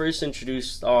when they first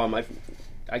introduced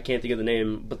I can't think of the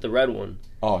name, but the red one,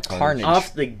 Carnage.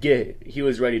 off the get he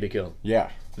was ready to kill. Yeah.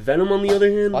 Venom on the other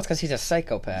hand, Well, that's because he's a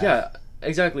psychopath. yeah,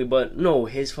 exactly. But no,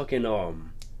 his fucking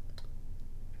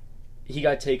he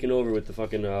got taken over with the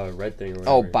fucking red thing or whatever.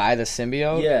 Oh, by the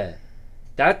symbiote? Yeah,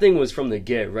 that thing was from the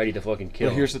get ready to fucking kill.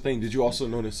 But here's the thing: did you also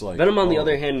notice like Venom on the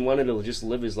other hand wanted to just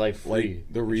live his life free.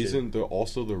 like the and reason,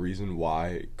 the reason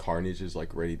why Carnage is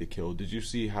like ready to kill? Did you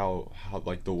see how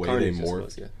like the way shit. they Carnage, I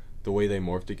morph, suppose, yeah. the way they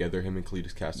morph together, him and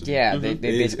Cletus Cassidy? Yeah, Mhm. they It-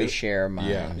 basically it- share a mind.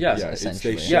 Yeah, Yeah, yeah.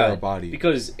 essentially. They share Yeah, a body.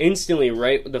 Because instantly,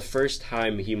 right, the first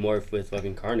time he morphed with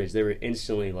fucking Carnage, they were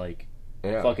instantly like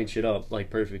yeah, fucking shit up like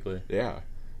perfectly. yeah.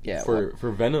 Yeah.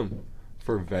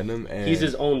 For Venom, and He's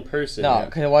his own person. no,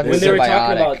 because it wasn't When they were talking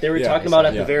symbiotic. about, Yeah,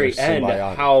 at the very they're end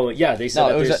symbiotic. how they said No,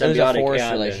 that it was they're a symbiotic forced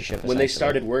and relationship, when they essentially.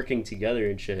 started working together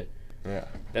and shit. Yeah.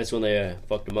 That's when they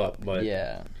fucked him up. But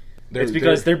Yeah. it's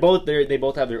because they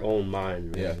both have their own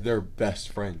mind. yeah, Really. they're best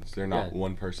friends. They're not Yeah.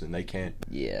 one person. They can't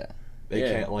Yeah. Yeah.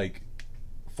 can't like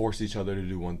force each other to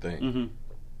do one thing. Mm-hmm.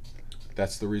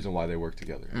 That's the reason why they work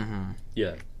together. Mm-hmm.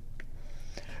 Yeah.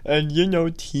 And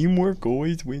teamwork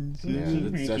always wins. Yeah,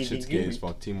 that shit's gay as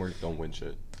fuck. Teamwork don't win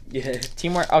shit. Yeah.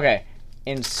 Teamwork, okay,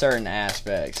 in certain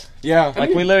aspects. Yeah,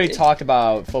 Like, we literally talked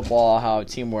about football, how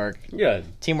teamwork Yeah.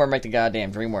 make the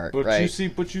goddamn dream work, but right?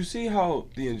 you see how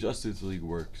the Injustice League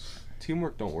works.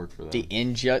 Teamwork don't work for them. Did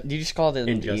you just call it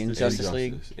the Injustice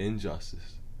League? Injustice.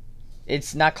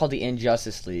 It's not called the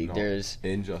Injustice League. No, There's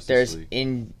Injustice League.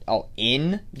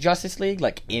 in Justice League,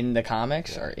 like in the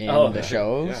comics or in Oh, the yeah.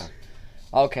 shows. Yeah.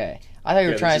 Okay, I thought you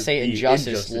were Yeah, trying to this say is the Injustice,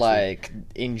 Injustice like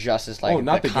Injustice, like Oh,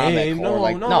 not the comic, game. or No,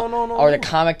 like no, or the no.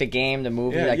 comic, the game, the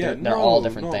movie. Yeah, like yeah, they're all no,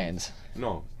 different no. things.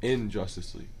 No,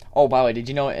 Injustice League. Oh, by the way, did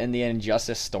you know in the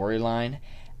Injustice storyline,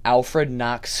 Alfred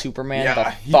knocks Superman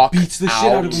the he fuck beats the out.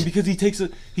 shit out of him because he takes a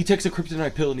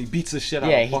kryptonite pill and he beats the shit out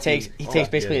Yeah, of he fucking- takes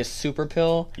basically yeah. a super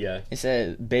pill. Yeah. It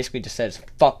says basically just says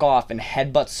 "fuck off" and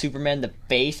headbutts Superman in the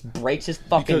face, breaks his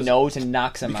fucking Because- nose, and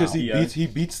knocks him because out. he Yeah.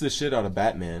 beats the shit out of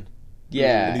Batman.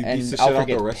 Yeah, and he beats the shit Alfred out of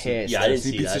gets the rest. pissed. Yeah, I didn't he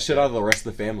see beats the that shit shit. out of the rest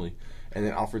of the family, and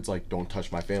then Alfred's like, "Don't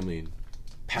touch my family," and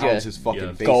pounds Yeah. his fucking Yeah.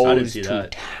 face. I didn't Goes see to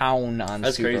that. town on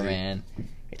That's crazy. Superman.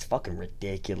 It's fucking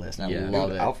ridiculous, and I Yeah. love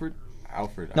Dude, it. Alfred,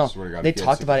 I No, swear to God, they if he had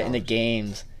talked about it in the superpowers.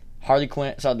 games. Harley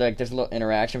Quinn. So like, there's a little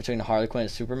interaction between Harley Quinn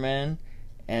and Superman,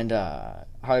 and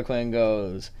Harley Quinn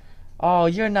goes, "Oh,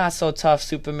 you're not so tough,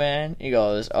 Superman." He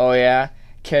goes, "Oh yeah,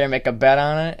 care to make a bet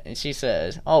on it?" And she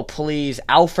says, "Oh please,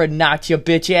 Alfred knocked your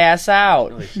bitch ass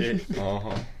out." Holy shit. Uh-huh.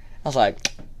 I was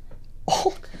like,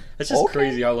 "Oh, That's just Okay.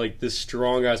 crazy how like this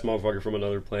strong ass motherfucker from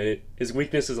another planet, his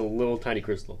weakness is a little tiny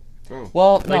crystal.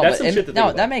 well, Like, no, that's but some shit to think no,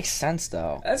 about. that makes sense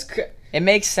though. That's It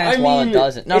makes sense I while mean, it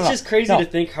doesn't. No, it's no, just crazy no. to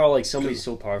think how like somebody's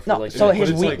so powerful. No, like so that. his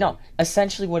But it's weak. like- No,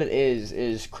 essentially what it is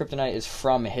kryptonite is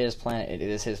from his planet. It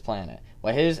is his planet.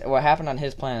 What happened on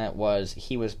his planet was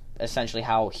he was essentially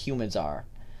how humans are.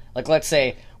 Like, let's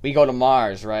say we go to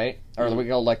Mars, right? Or we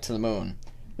go like to the moon.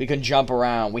 We can jump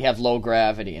around. We have low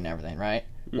gravity and everything, right?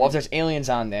 Well, if there's aliens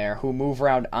on there who move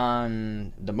around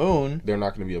on the moon, They're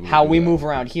not going to be able to how do we that. move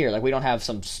around here, like we don't have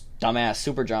some dumbass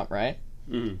super jump, right?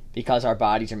 Mhm. Because our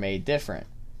bodies are made different.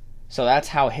 So that's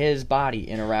how his body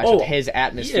interacts Oh, with his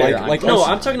atmosphere. Yeah, on like no, us-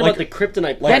 I'm talking like- about the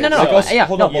kryptonite. yeah, no, no, like no. us- Yeah,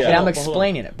 hold no, on, but hold I'm on,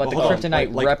 explaining it. But the Hold on,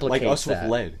 kryptonite replicates like us that.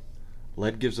 with lead.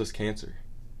 Lead gives us cancer.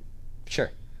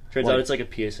 Sure. Turns like- out it's like a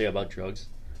PSA about drugs.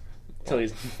 Tell you,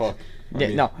 Fuck. I Yeah,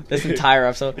 mean- no, this entire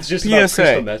episode. it's just about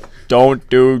crystal meth. Don't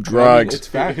do but I mean, it's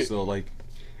facts though. Like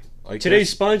Today's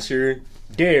sponsor,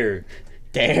 Dare.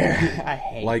 Dare. I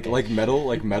hate like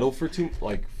this. metal for two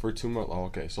months. Oh,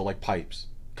 okay, so like pipes,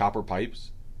 copper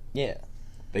pipes, Yeah.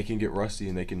 they can get rusty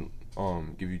and they can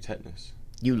give you tetanus.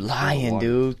 You lying, Water.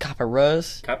 dude. Copper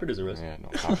rust. Copper doesn't rust. Yeah, no,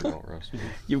 copper don't rust.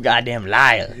 You goddamn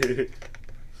liar.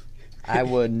 I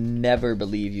would never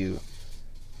believe you.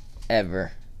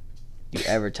 Ever. You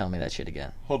ever tell me that shit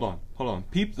again. Hold on.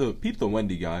 Peep the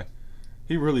Wendy guy.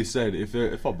 He really said if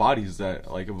a body's that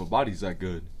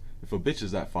good, if a bitch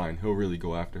is that fine, he'll really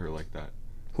go after her like that.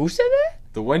 Who said that?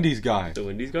 The Wendy's guy. The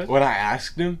Wendy's guy? When I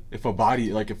asked him if a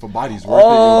body's worth it,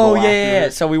 Oh, he'll go yeah. after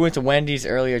it. So we went to Wendy's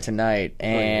earlier tonight,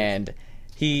 and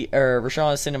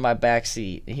Rashawn is sitting in my back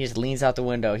seat, and he just leans out the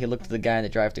window. He looked at the guy in the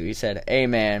drive-thru. He said, "Hey,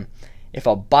 man, if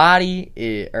a body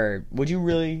would you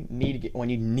really need to get, when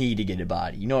you need to get a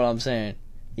body? You know what I'm saying?"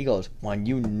 He goes, "When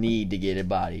you need to get a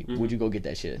body, would you go get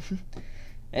that shit?"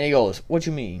 And he goes, "What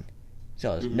you mean?" He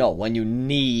goes, "No, when you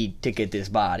need to get this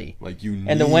body." Like you.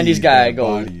 And the need Wendy's guy that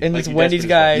goes, body. and Like this you Wendy's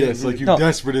desperate as guy, fuck. Yes, like you no,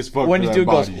 desperate as fuck. Wendy's for dude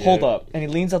that goes, body, "Hold yeah. up," and he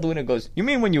leans out the window and goes, "You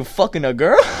mean when you fucking a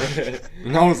girl?"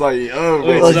 And I was like, "Oh,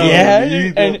 Wait, bro, so- Yeah, you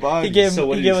need and that body." he gave So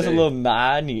what did us he a say? little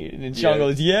nod, and Sean Yeah.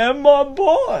 goes, "Yeah, my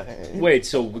boy." Wait,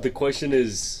 so the question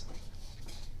is...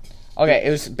 Okay,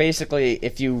 it was basically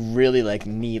if you really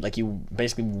need, like you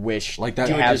basically wish Like that-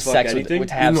 to You would have just fuck sex anything? with,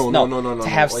 to have No, to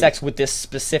have like- sex with this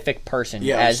specific person.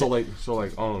 Yeah, as, so like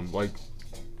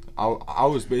I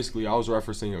was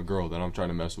referencing a girl that I'm trying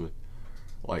to mess with.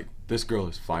 Like this girl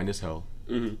is fine as hell.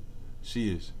 Mhm. She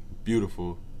is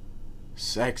beautiful,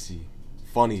 sexy,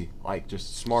 funny, like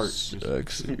just smart.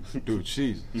 Sexy. Dude,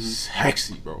 she's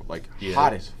sexy, bro. Like Yeah.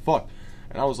 hot as fuck.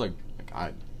 And I was like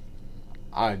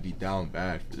I'd be down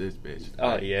bad for this bitch.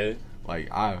 Oh, yeah. Like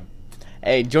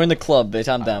Hey, join the club, bitch.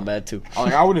 I'm down bad too.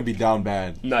 I wouldn't be down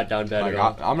bad. Not down bad Like at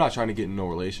all. I'm not trying to get in no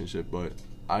relationship, but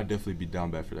I'd definitely be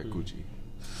down bad for that Gucci.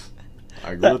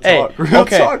 Like real Hey, talk, real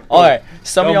okay, talk. all right.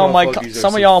 Some of Y'all y'all might motherfuckers are some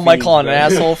of some y'all might call an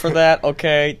fiends, man. asshole for that.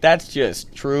 Okay, that's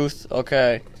just truth.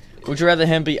 Okay, would you rather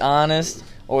him be honest,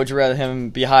 or would you rather him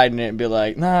be hiding it and be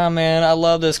like, "Nah, man, I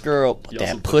love this girl, but Y'all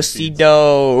some that pussy fiends.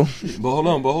 dough." But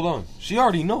hold on. She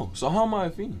already know. So how am I a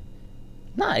fiend?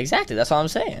 Nah, exactly. That's what I'm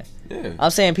saying. Yeah. I'm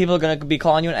saying people are gonna be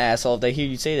calling you an asshole if they hear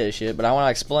you say this shit, but I want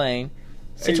to explain.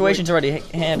 Situation's already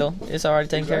handled. It's already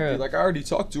taken care of. Like I already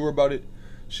talked to her about it.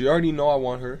 She already know I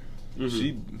want her.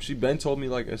 Mhm. She been told me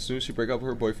like as soon as she break up with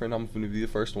her boyfriend, I'm gonna be the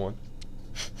first one.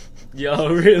 Yo,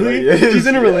 really? Like, yes, She's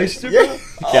in a yeah, relationship, yeah.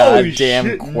 bro? Goddamn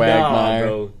shit, quagmire. Nah,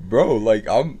 bro. Bro, like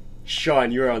I'm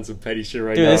Sean, you're on some petty shit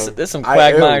right Dude, now. this some I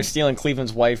quagmire am. stealing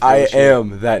Cleveland's wife. I bullshit.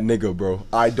 am that nigga, bro.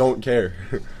 I don't care.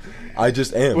 I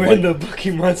just am. We're Like- in the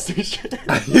Bookie Monster shit.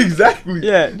 exactly.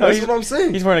 Yeah, no, that's he's- what I'm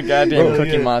saying. He's wearing a goddamn Bro,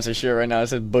 Cookie yeah. Monster shirt right now. It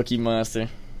says Bookie Monster.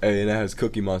 Hey, and it has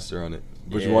Cookie Monster on it.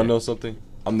 But you Yeah. wanna know something?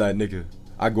 I'm that nigga.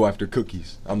 I go after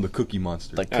cookies. I'm the Cookie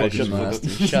Monster. The Alright, Cookie shut the fuck Monster.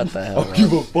 up. Shut the hell I don't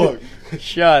give a up. fuck.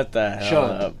 Shut the hell Shut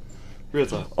up. up. Real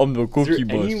talk. I'm the Cookie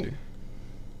there any- Monster.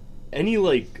 Any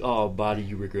like body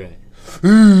you regret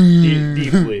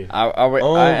deeply?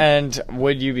 And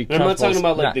would you be And I'm not talking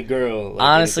about like Nah, the girl. Like,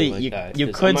 honestly, anything like that, you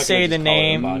 'cause I'm could not say gonna the just call it a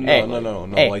name. body. Hey,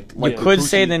 No. hey, Like you the could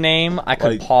say coochie- the name. I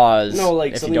could like- pause. No, like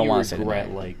if you something don't you want to say the regret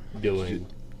name. like doing.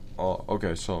 Oh,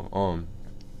 okay. So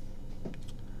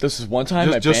This is one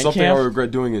time at just band something I camp.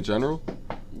 regret doing in general.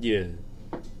 Yeah.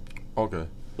 Okay.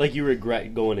 Like you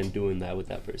regret going and doing that with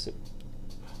that person.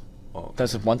 Oh.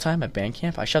 This is one time at band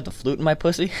camp. I shoved the flute in my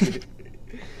pussy.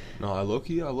 No, I low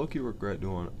key regret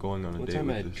going on a One date time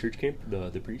with at this. church camp,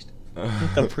 the priest.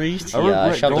 The priest. I Yeah,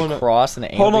 regret shoved going the on- cross in the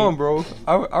Hold anal. on, bro.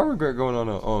 I regret going on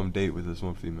a date with this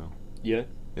one female. Yeah.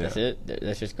 Yeah. That's it.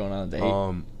 That's just going on a date.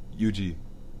 UG.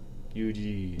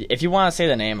 UG. If you want to say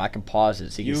the name, I can pause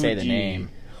it so you can say the UG. name.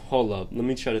 Hold up. Let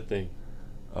me try to think.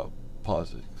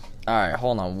 Pause it. All right,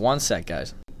 hold on one sec,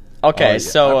 guys. Okay, Oh, yeah.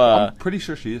 so I'm pretty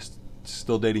sure she is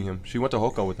still dating him. She went to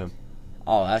Hoka with him.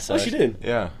 oh, that's Oh, she did.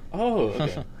 Yeah, Oh,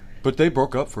 okay. but they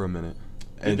broke up for a minute,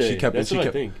 and Did she they? kept That's what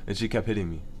I think. and she kept hitting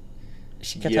me.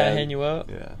 She kept Yeah. trying to hitting you up.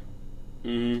 Yeah,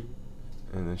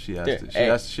 Mm-hmm. and then she asked Dude,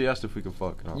 hey. she asked if we could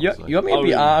fuck. And I You, was like, you want me to Oh, be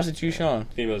really? honest with you, Sean?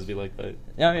 Females be like that.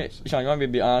 Yeah, Sean, you want me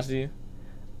to be honest with you?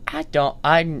 I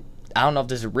don't know if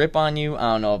this is a rip on you.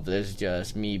 I don't know if this is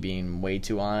just me being way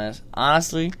too honest.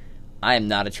 Honestly, I am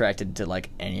not attracted to like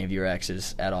any of your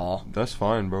exes at all. That's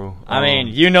fine, bro. I mean,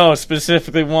 you know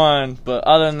specifically one, but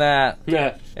other than that,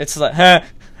 Yeah. it's like, huh.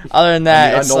 Other than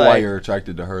that, I it's know like, why you're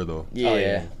attracted to her though. yeah. Oh,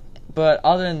 yeah. But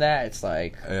other than that, it's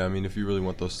like, Hey, I mean, if you really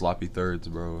want those sloppy thirds,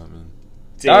 bro. I mean,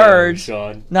 Damn,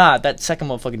 Sean. nah, that second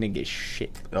motherfucker didn't get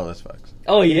shit. oh, that's facts.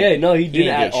 Oh yeah, no, he He didn't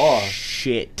didn't at get all.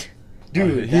 shit.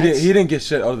 Dude, he didn't get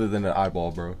shit other than an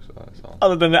eyeball, bro. So that's all.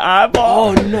 Other than the eyeball.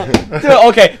 Oh no. Dude,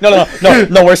 okay,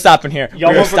 no, we're stopping here. Y'all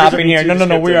We're motherfuckers are stopping being here. too No,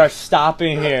 we descriptive. are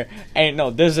stopping here. Ain't no,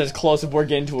 this is as close as we're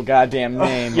getting to a goddamn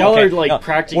name. Y'all okay? are like No,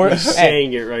 practically we're-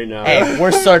 saying it right now. Hey,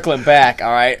 we're circling back, all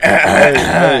right.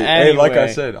 Hey, like I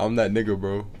Anyway, said, I'm that nigga,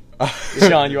 bro.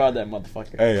 Sean, you are that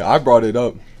motherfucker. Hey, I brought it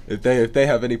up. If they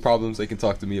have any problems, they can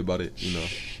talk to me about it. You know.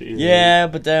 Shit. Yeah,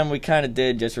 but then we kind of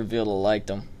did just reveal to like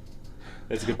them.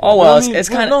 That's a good point. Oh well, I mean, it's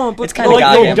but kind no, of but it's kind of like,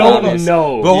 goddamn they don't obvious.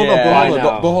 know. But hold Yeah. on, By but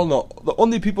now. hold on. The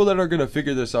only people that are gonna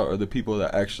figure this out are the people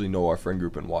that actually know our friend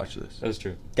group and watch this. That's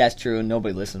true. That's true.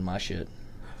 Nobody listens to my shit.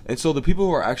 And so the people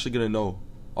who are actually gonna know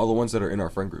are the ones that are in our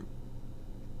friend group.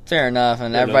 Fair enough,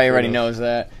 and Fair everybody enough, already fair enough. knows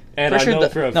that. And I know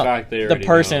for a fact they the already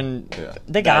person Yeah.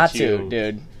 they got That to, you-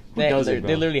 dude. Who They doesn't, bro?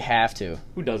 they literally have to.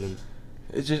 Who doesn't?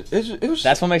 It was.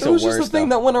 That's what makes it was worse, just the thing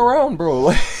though. that went around,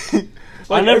 bro.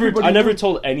 Like, everybody I never knew.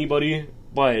 told anybody,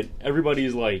 but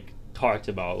everybody's like talked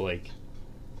about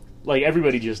like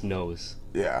everybody just knows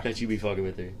Yeah, that you be fucking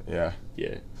with her. yeah.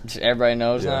 Yeah, Just everybody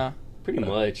knows Yeah. now. pretty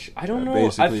much. I don't Yeah, know. I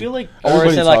basically. feel like Or is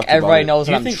Everybody it like talks about everybody it. knows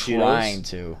Do what you I'm think she knows? trying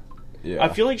to? Yeah. I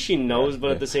feel like she knows,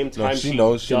 but at the same time no, she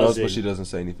knows, doesn't. but she doesn't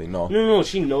say anything. No, No,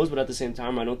 she knows, but at the same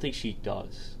time, I don't think she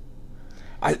does.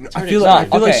 I hard feel to like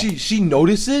explain. Okay. she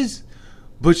notices,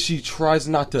 but she tries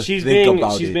not to She's think being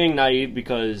about she's it. being naive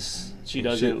because she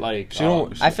doesn't like. she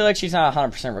don't- I feel like she's not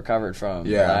 100% recovered from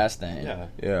Yeah. the last thing. Yeah,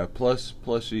 Yeah. Plus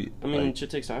she. I mean, like, it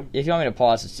takes time. If you want me to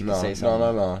pause this, you no, can say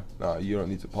something. no. You don't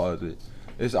need to pause it.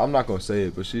 I'm not gonna say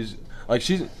it, but she's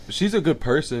a good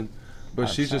person, but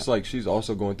she's 100%. just like she's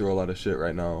also going through a lot of shit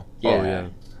right now. Yeah. Oh yeah.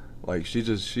 Like she's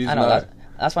I know not.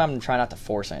 that's why I'm trying not to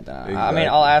force anything. I mean, Exactly.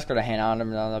 I'll ask her to hang out,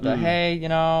 and I'll be like, Mhm.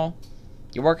 "Hey,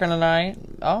 you working tonight?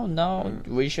 Oh no,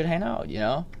 we should hang out."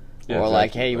 Yeah, or like,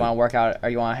 exactly. "Hey, you want to work out, or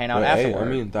you want to hang out But, hey, afterward?"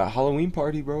 I mean that Halloween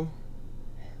party, bro.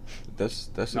 That's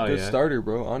a Oh, good yeah. starter,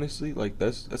 bro. Honestly, like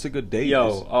that's a good date.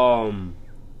 Yo,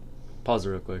 pause it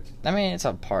real quick. it's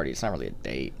a party. It's not really a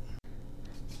date.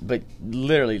 But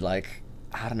literally, like,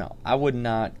 I don't know. I would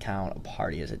not count a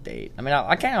party as a date. I mean,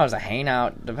 I count it as a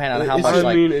hangout, depending on how It's- much, I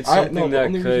like... mean, it's I- something no, the that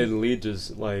only could reason- lead to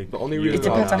like. The only you reason It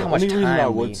depends on how the much only reason I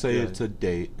time would we- say Yeah. it's a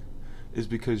date is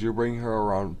because you're bringing her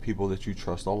around people that you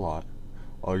trust a lot,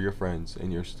 all your friends,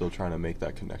 and you're still trying to make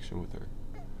that connection with her.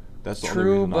 That's the only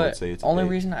True, reason I would but say it's the a only date.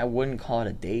 reason I wouldn't call it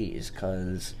a date is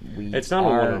because we It's not a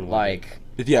aren't, one-on-one like...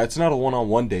 Yeah, it's not a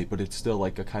one-on-one date, but it's still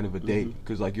like a kind of a date Mhm.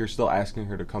 because like you're still asking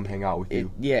her to come hang out with you.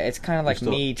 It's kind of like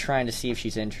still- me trying to see if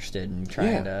she's interested and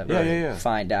trying Yeah, to yeah.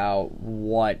 find out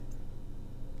what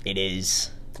it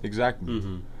is. Exactly.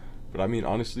 Mm-hmm. But I mean,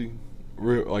 honestly,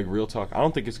 real talk, I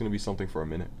don't think it's gonna be something for a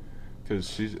minute because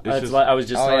she's. It's just, I was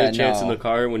just Oh, telling yeah, Chance in no. the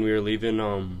car when we were leaving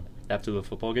after the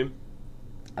football game.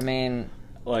 I mean,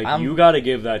 Like I'm- you gotta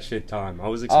give that shit time. I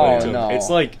was explaining Oh, to him. no. It's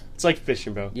like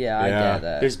fishing, bro. yeah, I Yeah. get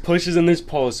that. There's pushes and there's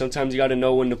pulls. Sometimes you gotta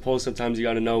know when to pull. Sometimes you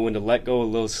gotta know when to let go a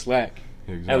little slack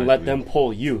and let them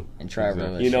pull you. and try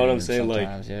Exactly. really You know what I'm shit saying? Like-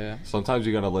 sometimes, yeah. Sometimes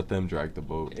you gotta let them drag the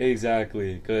boat.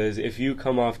 Exactly, because if you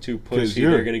come off too 'Cause pushy,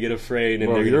 you're- they're gonna get afraid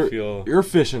and Bro, they're gonna feel. you're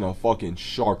fishing a fucking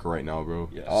shark right now, bro.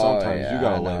 Yeah. Oh, Sometimes yeah, you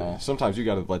gotta I know. Sometimes you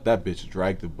gotta let that bitch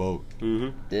drag the boat. hmm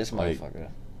This Like- motherfucker.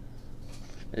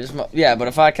 Yeah, but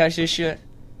if I catch this shit,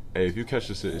 Hey, if you catch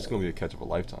this, it's gonna be a catch of a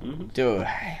lifetime. hmm dude,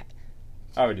 I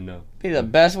already know. be the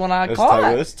best one I That's caught.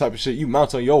 that's the type of shit you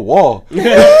mount on your wall.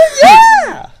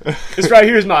 Yeah! This right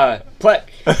here is my plaque.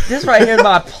 This right here is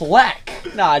my plaque.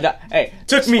 Nah, hey,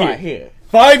 Took this me right here.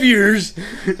 5 years.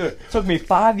 Took me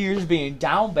 5 years being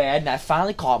down bad, and I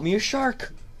finally caught me a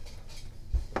shark.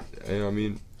 And I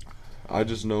mean, I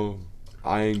just know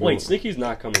I ain't. Going, Wait, Sticky's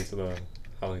not coming to the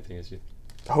Halloween thing, is she?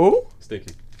 Who?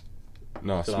 Sticky.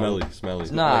 Nah, So smelly.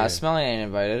 Nah, yeah. Smelly ain't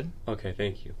invited. Okay,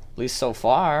 thank you. At least so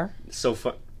far. So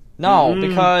fun. No,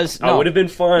 because I no. would have been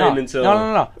fine no, until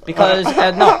no. Because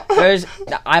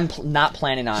I'm not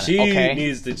planning on she it. Okay,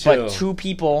 needs to chill. but two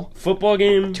people Football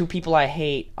game. I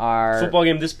hate are Football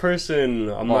game. This person,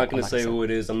 I'm Well, not gonna I'm not say gonna who it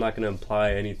is. I'm not gonna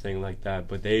imply anything like that.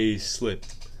 But they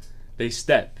slipped. They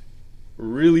step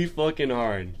really fucking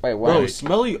hard. Wait, what? Bro,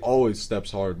 Smelly always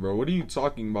steps hard, bro. What are you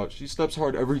talking about? She steps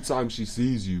hard every time she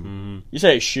sees you. Mm-hmm. You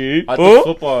say she? At the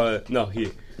football, no,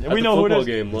 he. We At the know who it football is.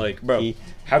 game, like, bro, He.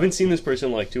 haven't seen this person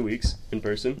in like 2 weeks in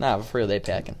person. Nah, for real, they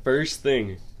packing. First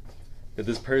thing that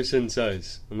this person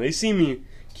says when they see me,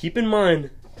 keep in mind,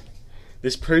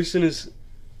 this person is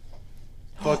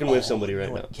fucking with somebody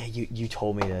right now. Yeah, you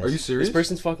told me this. Are you serious? This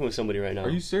person's fucking with somebody right now. Are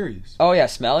you serious? Oh yeah,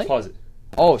 Smelly. Pause it.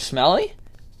 Oh, Smelly.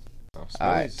 No,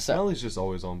 Alright, so- Smelly's just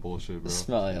always on bullshit, bro.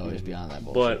 Smelly always be on that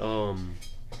bullshit. But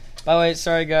By the way,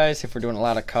 sorry guys if we're doing a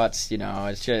lot of cuts.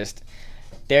 It's just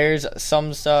there's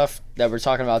some stuff that we're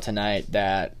talking about tonight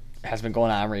that has been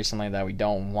going on recently that we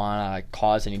don't want to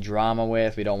cause any drama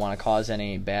with. We don't want to cause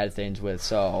any bad things with.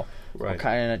 So we're right.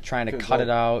 kind of trying to 'Cause, cut like- it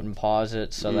out and pause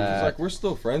it so It's that. like we're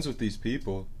still friends with these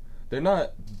people. They're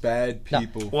not bad No.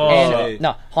 people. Well, And, Hey,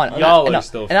 no, hold on. y'all and are I-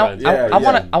 still and I- friends. I, Yeah, want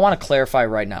yeah. to. I want to clarify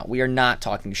right now. We are not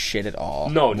talking shit at all.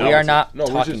 No, no. we are not No,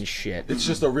 we're talking just- shit. It's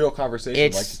just a real conversation.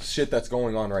 It's- like shit that's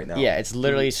going on right now. Yeah, it's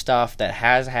literally stuff that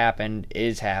has happened,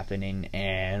 is happening,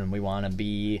 and we want to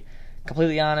be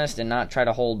completely honest and not try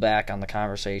to hold back on the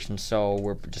conversation. So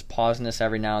we're just pausing this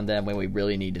every now and then when we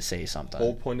really need to say something.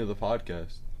 Whole point of the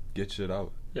podcast, get shit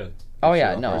out. Yeah. Oh Get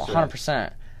yeah, shit out no, first.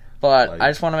 100%. But Like- I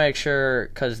just want to make sure,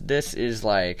 because this is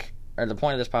like, or the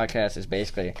point of this podcast is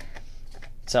basically,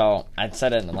 so I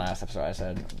said it in the last episode, I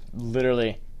said,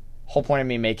 literally, whole point of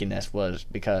me making this was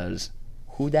because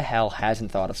who the hell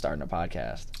hasn't thought of starting a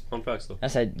podcast? Fun facts though. I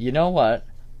said, you know what?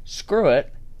 Screw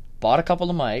it. Bought a couple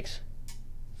of mics,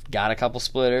 got a couple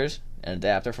splitters, an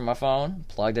adapter for my phone,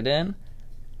 plugged it in,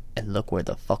 and look where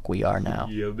the fuck we are now.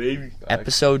 Yeah, baby.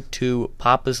 Episode 2,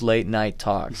 Papa's Late Night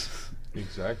Talks.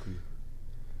 Exactly.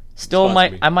 Still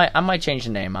Sponsor me. I might change the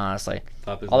name, honestly.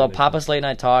 Papa's Although Late Night Papa's Late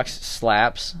Night Talks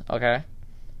slaps, okay?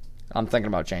 I'm thinking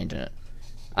about changing it.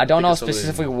 I don't think know it's something-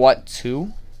 specifically what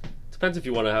to. Depends if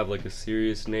you want to have like a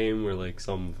serious name or like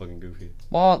some fucking goofy.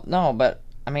 Well, no, but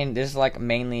I mean, this is like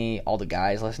mainly all the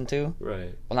guys listen to.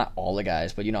 Right. Well, not all the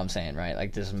guys, but you know what I'm saying, right?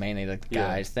 Like this is mainly like the Yeah.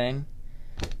 guys thing.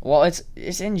 Well, it's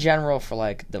in general for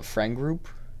like the friend group,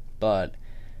 but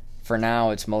for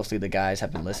now it's mostly the guys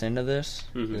have been listening to this.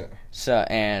 Mm-hmm. Yeah. So,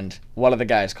 and what do the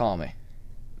guys call me?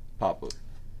 Papa.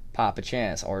 Papa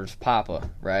Chance or just Papa,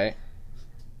 right?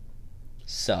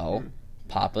 So,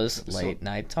 Papa's So- Late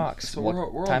Night Talks. so What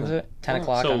we're on time is the- it? 10 we're on-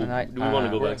 o'clock So, on the night? do we want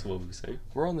to go we're- back to what we were saying?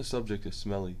 We're on the subject of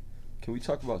smelly. Can we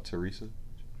talk about Teresa?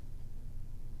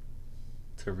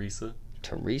 Teresa.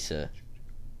 Teresa.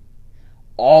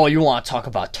 Oh, you want to talk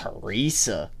about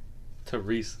Teresa?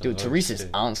 Teresa. Dude, Oh, Teresa's shit.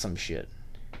 on some shit.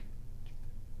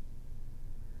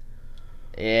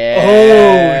 Oh,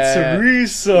 Yeah.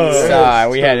 Teresa.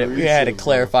 Sorry, we had to Teresa,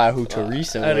 clarify who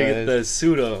Teresa I had to get was. the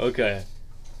pseudo. Okay.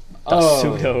 The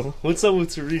pseudo. What's up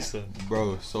with Teresa?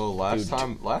 Bro, so last Dude.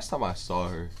 time I saw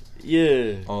her,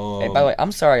 Yeah. Hey, by the way,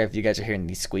 I'm sorry if you guys are hearing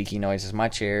these squeaky noises. My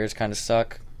chairs kind of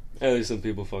suck. There's some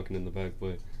people fucking in the back,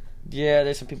 but Yeah,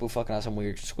 there's some people fucking on some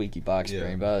weird squeaky box Yeah.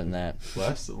 screen, but other than that,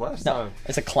 last no, time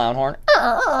it's a clown horn.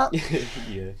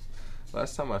 yeah.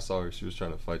 last time I saw her, she was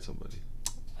trying to fight somebody.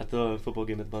 At the football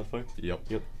game at the bonfire.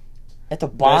 Yep. At the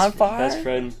bonfire? Best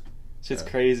friend. Shit's Yeah.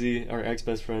 crazy. Our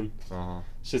ex-best friend. Uh-huh.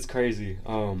 Shit's crazy.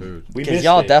 Dude. We Because missed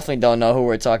y'all it. definitely don't know who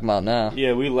we're talking about now.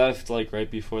 Yeah, we left like right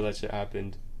before that shit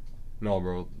happened. No,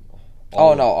 bro.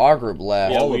 Oh, no, our group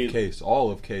left. Yeah,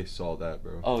 All of Case saw that,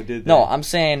 bro. Oh, did they? No, I'm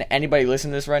saying anybody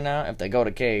listening to this right now, if they go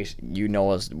to Case, you know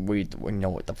us. We know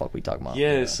what the fuck we talking about.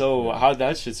 Yeah, so how'd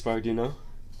that shit spark, you know?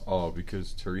 Oh,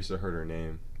 because Teresa heard her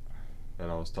name, and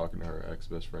I was talking to her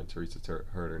ex-best friend. Teresa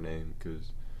heard her name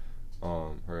because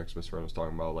her ex-best friend was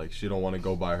talking about, like, she don't want to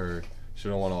go by her. She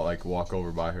don't want to, like, walk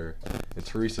over by her. And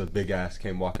Teresa, big ass,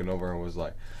 came walking over and was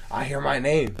like, I hear my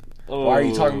name. Why are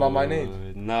you talking about my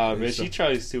name? Nah, man, Teresa. she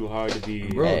tries too hard to be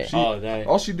Bro, Hey. that.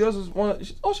 All she does is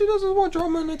want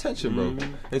drama and attention, bro.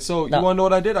 Mhm. And so, No. you want to know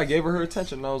what I did? I gave her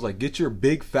attention, and I was like, get your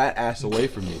big fat ass away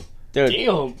from me. Dude,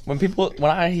 Damn.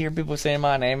 when I hear people saying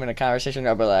my name in a conversation,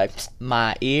 I'll be like,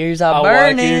 my ears are I'll walk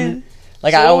burning. in.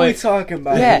 Like, So I what always. we talking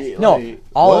about? Yeah, here? no, Like,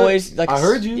 I'll What? always like. I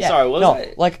heard you. Yeah, Sorry, what was no,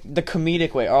 that? like the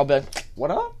comedic way. Or I'll be like, "What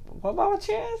up? What about my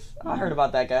chance? I heard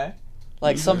about that guy."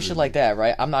 Like some shit like that,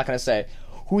 right? I'm not gonna say,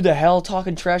 "Who the hell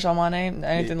talking trash on my name?"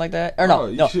 Anything like that. Or no,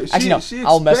 No, no. she- Actually, no. she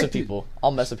I'll mess with expected- people. I'll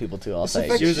mess with people too. I'll say,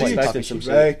 She was "Wait, expecting talking some shit."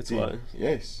 shit. That's why.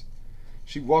 Yes.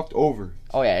 She walked over.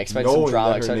 Oh yeah, expect some knowing drama,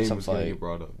 that her expect name some was gonna fight. get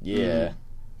brought up. Yeah.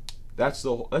 That's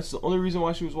the only reason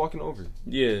why she was walking over.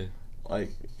 Yeah.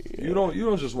 Like, you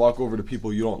don't just walk over to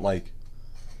people you don't like,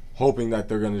 hoping that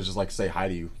they're gonna just like say hi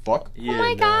to you. Fuck. Yeah. Oh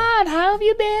my nah. God, how have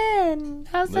you been?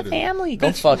 How's the Literally. family?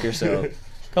 Go fuck yourself.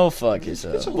 Go fuck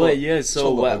yourself. But yeah, So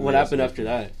so low, what yeah, happened so- after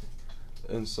that?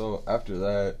 And so after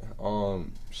that,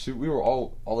 we were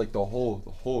all like the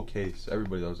whole case.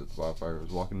 Everybody that was at the bonfire was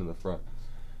walking in the front,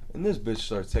 and this bitch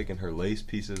started taking her lace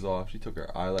pieces off. She took her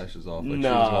eyelashes off. Like she was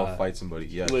Nah. gonna fight somebody.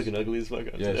 Yes. Looking ugly as fuck.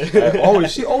 Yes. Today.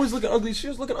 She always looking ugly. She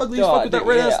was looking ugly as fuck with that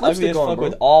red ass ugly lipstick as on, fuck bro.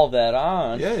 with all that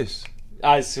on. Yes.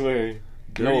 I swear.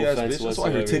 Dirty No ass offense bitch. That's why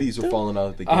her whatsoever. titties were falling out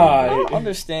at the game. I bro. don't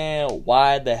understand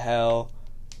why the hell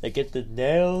they get the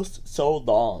nails so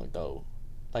long though.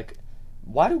 Like,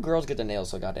 why do girls get their nails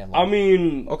so goddamn long? I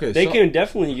mean, Okay, they so- can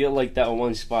definitely get like that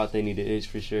one spot they need to itch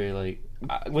for sure. Like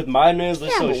with my nails, they're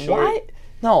yeah, so but short. why?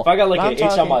 No, If I got like but an I'm itch on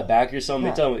talking- my back or something,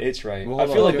 Yeah. it don't itch right. Well, I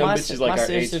hold feel on. like them My bitches like my are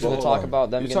sisters itch. will Hold talk on.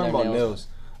 about them You're getting talking their about nails.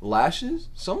 lashes.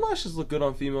 Some lashes look good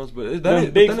on females, but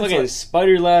Them big but then it's fucking like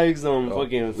spider legs, them Oh,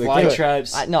 fucking they fly could-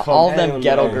 traps. No, Come all of them down,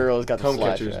 ghetto man. girls got the cum fly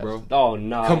catchers, traps. bro. Oh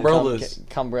nah. Cumbrellas.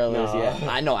 Cumbrellas, Nah. yeah.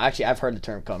 I know. Actually, I've heard the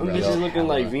term Them cumbrella. bitches looking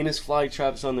like Yeah. Venus fly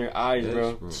traps on their eyes, Yes,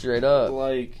 bro. bro. Straight up.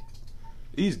 Like,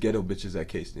 These ghetto bitches at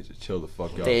Case need to chill the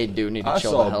fuck out. They do need to I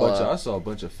chill saw the a hell bunch. out. I saw a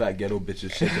bunch of fat ghetto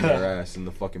bitches shaking their ass in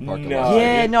the fucking parking No. lot.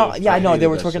 Yeah, no, yeah, I know. They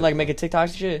were hated that twerking, like, shit. making TikToks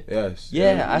and shit. Yes.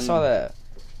 Yeah, I saw that.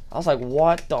 I was like,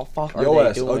 what the fuck are Your they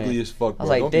ass doing? ugly as fuck, I bro. was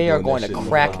like, Don't be they are doing going that to shit in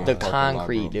crack fucking the parking lot,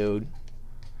 concrete, bro. dude.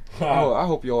 Oh, I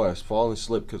hope your ass fall and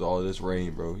slip because all of this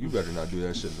rain, bro. You better not do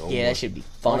that shit no more. Yeah, that should be What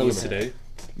funny. was man. today?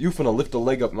 You finna lift a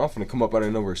leg up and I'm finna come up out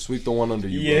of nowhere, sweep the one under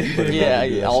you, bro. Yeah. You better not Yeah,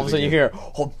 do that all of a shit sudden you again.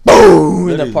 hear, oh, boom, in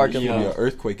the Literally, parking there's gonna lot. be an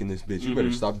earthquake in this bitch. You better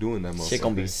Mhm. stop doing that, motherfucker. Shit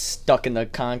gonna be stuck in the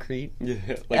concrete. Yeah,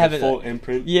 like Have a it- full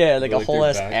imprint. Yeah, like a Like whole their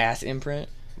ass back. ass imprint.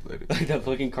 Like that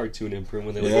fucking cartoon imprint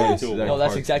when they like Yeah, go it's into a that No, wall.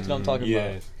 that's part- exactly what I'm talking Yeah,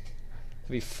 about. It'd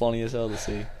be funny as hell to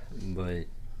see. but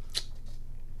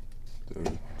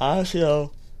Dude. Honestly,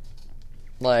 though,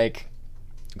 like,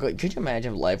 could you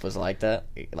imagine if life was like that?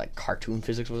 Like, cartoon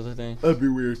physics was a thing? That'd be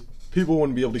weird. People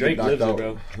wouldn't be able to Drake get knocked lives it, out.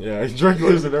 bro. Yeah, Drake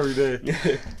lives it every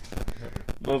day.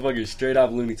 motherfucker, straight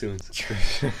off Looney Tunes.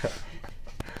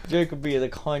 Drake could be the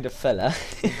kind of fella.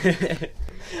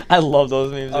 I love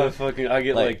those memes. I dude.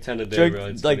 get like 10 a day, Drake, bro.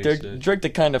 It's like funny as Drake, shit. Drake, the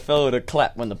kind of fellow to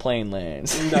clap when the plane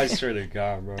lands. I swear to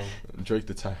God, bro. Drake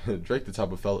the type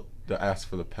of fella to ask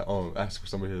for ask for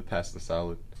somebody to pass the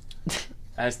salad.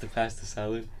 Ask to pass the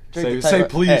salad. Drake the Say type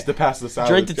of- please hey, to pass the salad.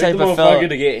 Drake the Drake type the of fella. motherfucker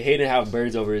to get hit and have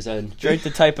birds over his head. Drake the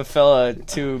type of fella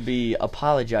to be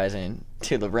apologizing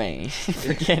to the rain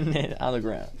for getting it on the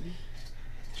ground.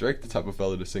 Drake the type of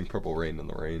fella to sing Purple Rain in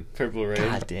the rain. Purple rain.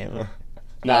 God damn it.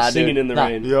 Nah, singing dude, in the nah.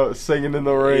 rain. Yo, singing in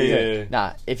the rain. Yeah.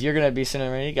 Nah, if you're gonna be singing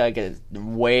in the rain, you gotta get it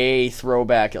way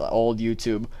throwback, like old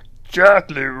YouTube.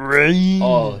 Chocolate rain.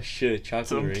 Oh shit, chocolate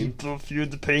Some rain. people feel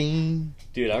the pain.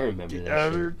 Dude, I remember that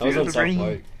Ever shit. That was feel on the South rain?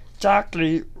 Park.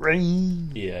 Chocolate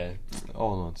rain. Yeah.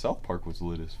 Oh no, South Park was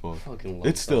lit as fuck. Fucking love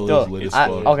It still South is Duh, lit as I-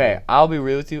 fuck. okay, I'll be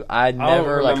real with you. I Park. never I don't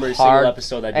remember like a single hard.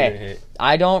 episode that Hey, didn't hit.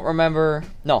 I don't remember.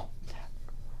 No,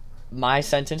 my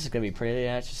sentence is gonna be pretty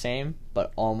much the same,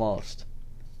 but almost.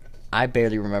 I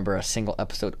barely remember a single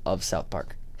episode of South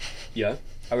Park. Yeah,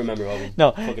 I remember all of them.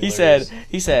 No, Fucking he hilarious.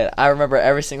 said, I remember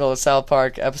every single South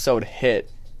Park episode hit.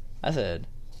 I said,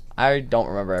 I don't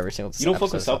remember every single. You don't fuck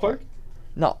episode with of South Park?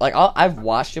 No, like I've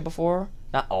watched it before,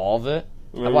 not all of it.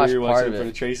 Remember watched you were part watching of in front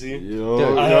it. of Tracy? Yo,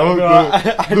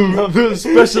 Dude, the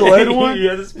special ed one.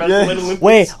 Yeah, the special Yes. ed Olympics.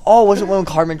 Wait, oh, was it when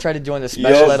Carmen tried to join the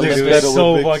special Yes, ed dude, Dude, Olympics? it's so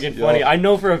Olympics, fucking yo. funny. I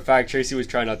know for a fact Tracy was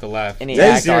trying not to laugh. And he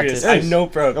Dead act serious. autistic. I know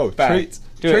for a Yo, fact.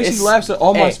 Dude, Tracy it's- laughs at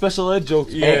all my hey. special ed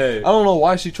jokes. Yeah. Bro. I don't know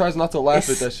why she tries not to laugh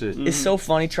It's- at that shit. It's so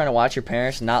funny trying to watch your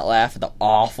parents not laugh at the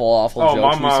awful Oh, my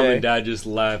jokes you mom say. and dad just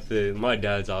laugh at my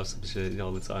dad's awesome shit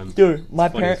all the time. Dude, my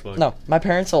funny as parents. fuck. No, my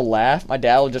parents will laugh. My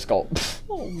dad will just go,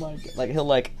 "Oh my god!" Like he'll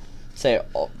like say,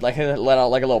 oh, like he'll let out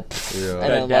like a little, Yeah. and That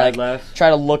then dad like laugh. try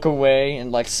to look away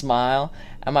and like smile.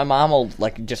 And my mom will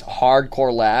like just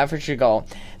hardcore laugh, and she'll go,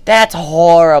 "That's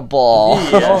horrible."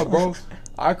 Oh, bro.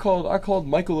 I called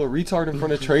Michael a retard in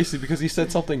front of Tracy because he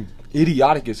said something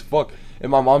idiotic as fuck. And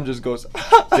my mom just goes,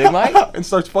 Big Mike? and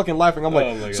starts fucking laughing. I'm Oh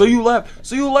my like, God. so you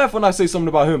laugh when I say something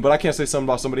about him, but I can't say something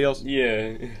about somebody else?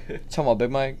 Yeah. Talking about Big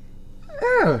Mike,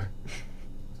 Yeah.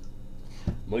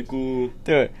 Michael.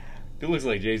 dude. He looks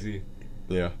like Jay-Z.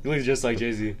 Yeah. He looks just like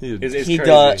Jay-Z. He- It's He crazy.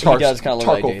 does. He does kinda look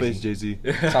like charcoal Jay-Z. face Jay-Z.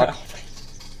 Talk-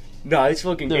 No, it's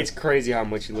fucking. Dude. It's crazy how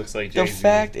much he looks like The Jay-Z.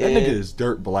 fact That nigga is, is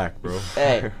dirt black, bro.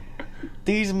 hey,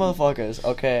 these motherfuckers.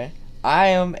 Okay, I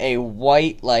am a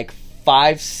white like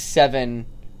 5'7",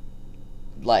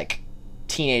 like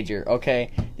teenager.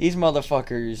 Okay, these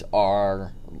motherfuckers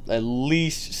are at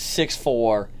least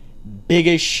 6'4", big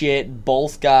as shit.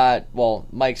 Both got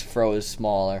Mike's fro is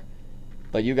smaller,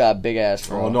 but you got big ass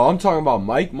fro. Oh no, I'm talking about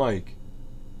Michael.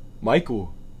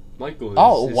 Michael.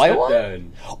 Oh, his white one? stepdad.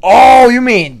 Oh, you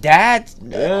mean that?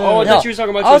 Yeah. Oh, I No, thought you were talking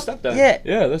about I your was- stepdad. Yeah.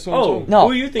 Yeah, that's what I'm Oh. talking about. No,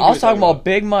 Who you think I you was were talking talking about about?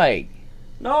 Big Mike.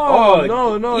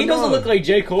 No, no, He doesn't no. look like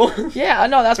J. Cole. Yeah, I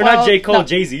know. That's Or why. not I J. was- Cole, no,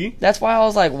 Jay-Z. That's why I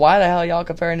was like, why the hell y'all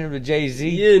comparing him to Jay-Z?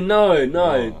 Yeah, no. Dude,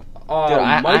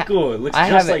 Michael looks I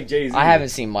just haven't- like Jay-Z. I haven't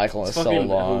seen Michael in It's so fucking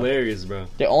long. hilarious, bro.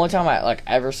 The only time I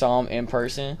ever saw him in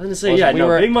person. I was gonna say, was yeah, we no,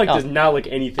 were- Big Mike no, does not look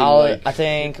anything I like.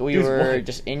 think we Dude's were white.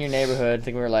 just in your neighborhood. I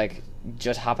think we were like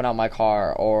just hopping out my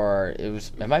car, or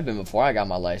it might have been before I got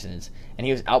my license, and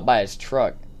he was out by his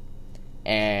truck,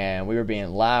 and we were being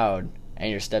loud,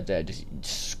 and your stepdad just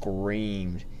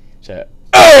screamed, said,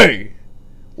 "Hey,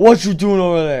 what you doing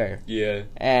over there?" Yeah.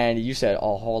 And you said,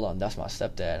 "Oh, hold on, that's my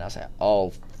stepdad." And I said,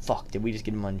 "Oh, fuck, did we just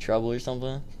get him in trouble or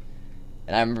something?"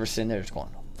 And I remember sitting there just going,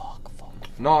 "Oh, fuck."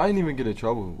 No, I didn't even get in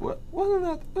trouble. What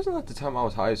wasn't that the time I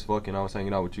was high as fuck and I was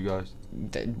hanging out with you guys?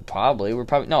 Probably. We're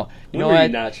probably no. You When know were what? you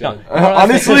not, No. Sean? You know what I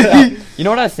Honestly. think- you know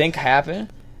what I think happened?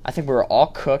 I think we were all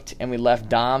cooked, and we left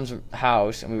Dom's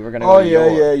house, and we were gonna. Oh go to yeah,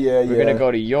 yours. yeah. We were gonna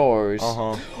go to yours.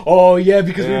 Oh yeah,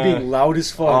 because we were Yeah. being loud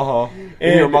as fuck.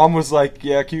 And your mom was like,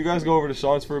 "Yeah, can you guys go over to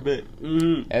Sean's for a bit?"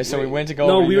 And so we went to go.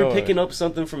 No, over to we were yours. picking up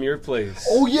something from your place.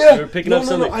 Oh yeah, We were picking no, up no,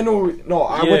 something. No, I know. No,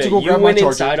 I Yeah, went to go you grab my went charger.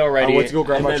 inside already. I went to go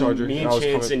grab and my then charger. Me and and I was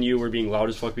Chance coming. and you were being loud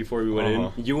as fuck before we went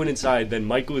in. You went inside. Then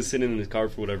Michael was sitting in his car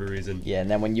for whatever reason. Yeah, and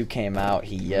then when you came out,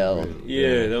 he yelled,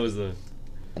 Yeah, that was the.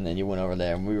 and then you went over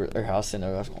there, and we were. Or I was sitting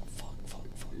there, I was going, fuck.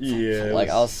 Yeah. it Like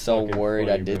I was so fucking worried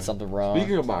I funny, did bro. something wrong.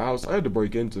 Speaking of my house, I had to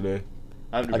break in today.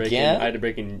 I had to break Again? in. I had to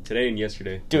break in today and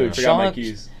yesterday. Dude, I forgot my Sean,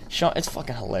 keys. Sean, it's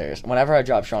fucking hilarious. Whenever I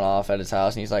drop Sean off at his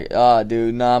house, and he's like,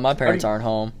 dude, nah, my parents aren't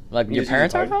home." Like, You your just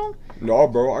parents use a aren't card? home? No,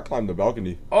 bro, I climbed the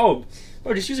balcony. Oh,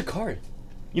 bro, just use a card.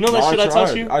 You know that No, shit I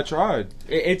taught you? I tried.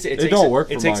 It It don't work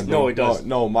for it takes, mine. No, though. it does.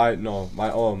 No,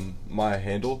 my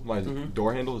handle, my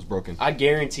door handle is broken. I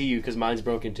guarantee you, because mine's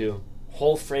broken too.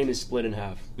 Whole frame is split in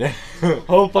half. Oh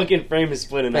Whole fucking frame is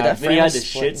split in Wait, half. that Then he frame had is to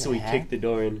split shit, in so he half? kicked the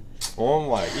door in. Oh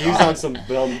my god. He was on some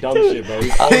dumb shit, bro. He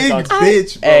was always Big on some,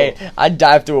 bitch, bro. Hey, I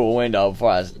dived through a window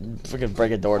before I freaking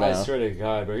break a door I down. swear to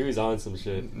God, bro. He was on some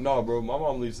shit. No, bro, my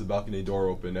mom leaves the balcony door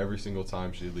open every single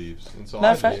time she leaves. And so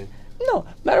Matter of fact,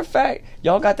 matter of fact,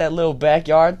 y'all got that little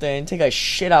backyard thing. Take a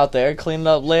shit out there, clean it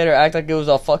up later, act like it was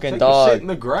a fucking take dog. a shit in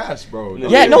the grass, bro.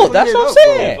 Yeah, no, that's what I'm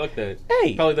saying. Fuck that.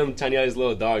 Hey, Probably them tiny-eyed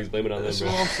little dogs. Blame it on them, That's bro.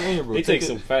 what I'm saying, bro. They take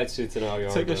some fat shits in our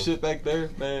yard, Take bro. a shit back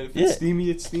there, man. If Yeah. it's steamy,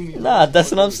 it's steamy. bro. nah,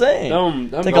 that's what I'm saying.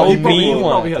 Them Take a old old people- mean He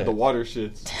one. probably had the water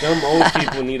shits. Them old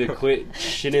people need to quit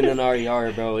shitting in our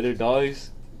yard, bro. They're dogs.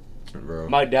 Bro.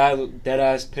 My dad, dead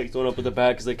ass, picked one up with the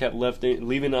bag because they kept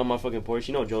leaving it on my fucking porch.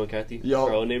 You know Joe and Kathy, Yo.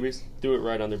 our old neighbors, threw it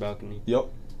right on their balcony, Yep.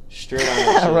 straight on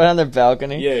their shit. Right on their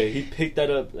balcony. Yeah, he picked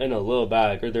that up in a little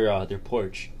bag or their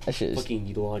porch. That shit is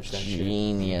Fucking launched that shit.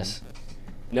 genius.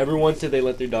 Never once did they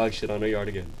let their dog shit on their yard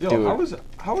again. Yo, Dude.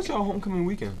 how was y'all homecoming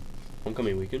weekend?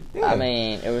 Homecoming weekend. Yeah. I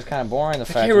mean, it was kind of boring. The I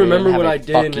fact can't that we remember didn't what have I a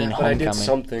did, fucking but I did homecoming.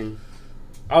 something.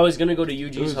 I was gonna go to It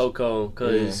UG's was- Hoko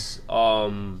because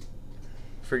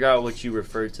forgot what you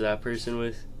referred to that person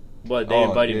with, but they Oh,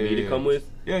 invited yeah, me to yeah. come with.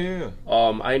 Yeah.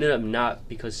 I ended up not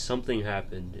because something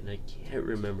happened and I can't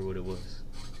remember what it was.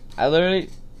 I literally,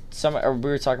 we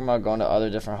were talking about going to other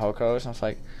different Hokos, and I was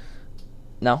like,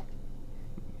 no,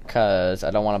 because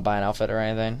I don't want to buy an outfit or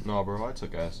anything. No, bro, I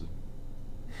took acid.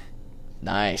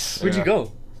 Nice. Where'd you Yeah.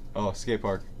 go? Oh, skate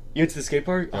park. You went to the skate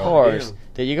park? Of Oh, course. damn.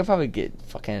 Dude, you could probably get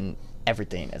fucking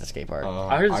everything at the skate park.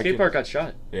 I heard the skate park got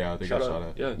shot. Yeah, they Shut got up. shot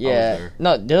at. Yeah. I was yeah. there.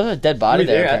 No, there was a dead body You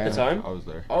were there at apparently. the time? I was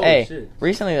there. Oh Hey, shit.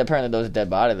 recently apparently there was a dead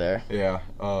body there. Yeah,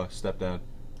 stepdad.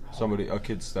 A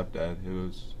kid's stepdad.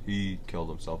 He killed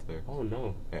himself there. Oh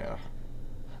no. Yeah.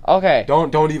 Okay.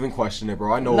 Don't even question it,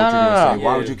 bro. I know No, what you're no, gonna no. say.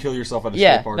 Why Yeah. would you kill yourself at a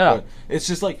Yeah, skate park? no. But it's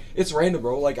just like it's random,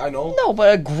 bro. Like I know. No,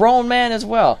 but a grown man as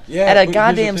well. Yeah, At but a here's the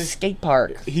goddamn thing. skate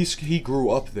park. He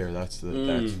grew up there. That's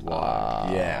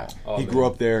why. Yeah. Oh, He man. grew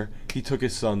up there. He took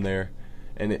his son there,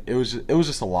 and it was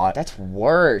just a lot. That's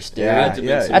worse, dude. Yeah, Had to be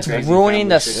yeah. some That's crazy ruining family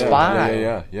the shit spot. going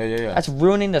on. Yeah. That's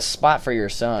ruining the spot for your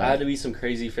son. I had to be some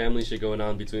crazy family shit going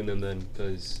on between them then,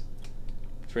 because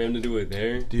for him to do it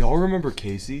there, Do y'all remember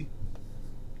Casey,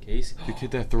 Casey. the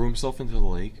kid that threw himself into the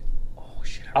lake? Oh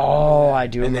shit. Oh, I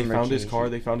do And they remember. found his Casey. car.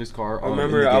 They found his car. I in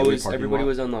remember the Gateway parking everybody lot.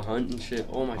 was on the hunt and shit.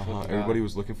 Oh my fucking god. Everybody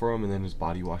was looking for him, and then his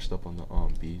body washed up on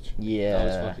the beach.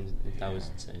 Yeah. That was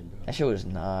insane, bro. That shit was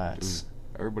nuts.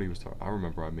 Everybody was talking. I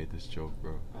remember I made this joke,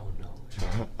 bro. Oh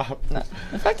no. No,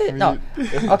 the fact that no,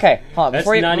 okay, hold on. That's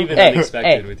Before you, not even hey, unexpected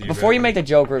hey, with you, before bro. you make the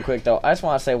joke, real quick though, I just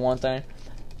want to say one thing.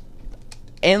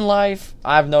 In life,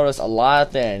 I've noticed a lot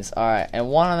of things. All right, and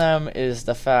one of them is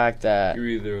the fact that You're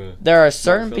either there are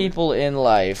certain Rockefeller. people in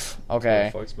life,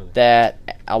 okay, Fox Mother. that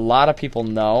a lot of people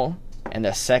know, and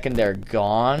the second they're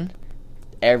gone,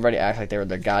 everybody acts like they were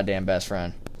their goddamn best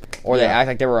friend, or they Yeah. act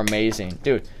like they were amazing,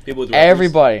 dude. People with rappers.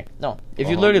 Everybody, no. If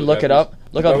you literally look it up,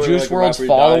 look up Remember, Juice like, a WRLD's rapper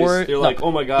followers. dies, They're no, like,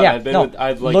 oh my god, yeah, I've been no. with,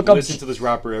 I've like Look up listened to this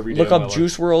rapper every day. Look of my up life.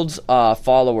 Juice WRLD's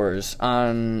followers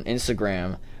on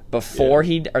Instagram before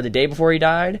the day before he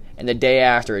died, and the day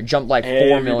after. It jumped like 4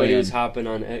 Everybody million. was hopping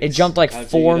on X. It jumped like after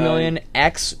 4 he died. million.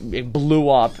 X, it blew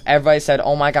up. Everybody said,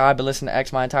 "Oh my god, I've been listening to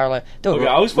X my entire life." Dude, Okay,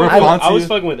 I was Rafonsi-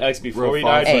 fucking with X before he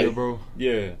died. Hey. But, bro.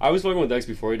 yeah, I was fucking with X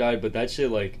before he died, but that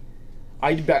shit like,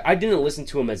 I didn't listen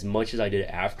to him as much as I did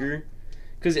after,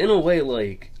 because in a way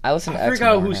like I listen to I X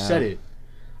forgot more who now. said it.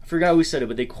 I forgot who said it,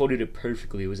 but they quoted it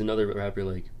perfectly. It was another rapper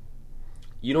like,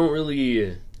 you don't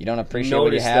really. You don't appreciate what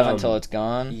you Notice have them. until it's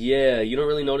gone. Yeah, you don't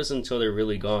really notice until they're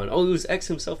really gone. Oh, it was X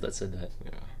himself that said that. Yeah.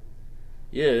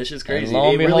 Yeah, this is crazy. And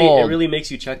lo and It behold, really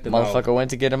makes you check them out. Motherfucker went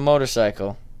to get a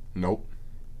motorcycle. Nope.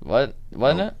 What?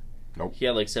 Wasn't Nope. Nope. He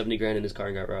had like 70 grand in his car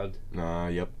and got robbed. Nah,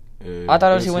 yep. I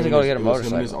thought it was he went to him go and get a his- It was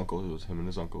him and his motorcycle. uncle. It was him and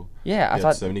his uncle. Yeah, He I had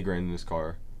thought 70 grand in his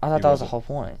car. I thought He that was the wasn't- whole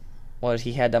point. Was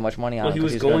he had that much money on Well, him he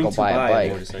because was he was going gonna to go buy buy a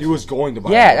bike. motorcycle. He was going to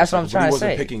buy. Yeah, a that's what I'm motorcycle, but trying he to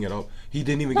wasn't say. picking it up. He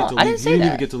didn't even No, get to I leave. didn't He say didn't that.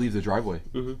 even get to leave the driveway.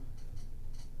 Mm-hmm. He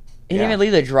didn't Yeah. even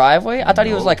leave the driveway. I thought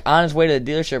he was No. like on his way to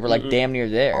the dealership or like Mm-mm. damn near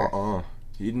there.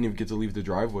 He didn't even get to leave the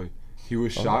driveway. He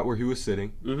was shot where he was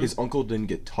sitting. Mhm. His uncle didn't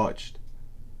get touched.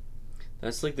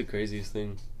 That's like the craziest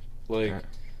thing. Like, Yeah.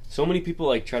 so many people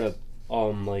like try to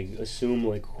like assume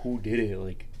like who did it.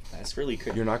 Like, that's really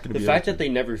crazy. You're not gonna The be fact able that they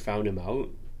never found him out.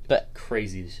 But-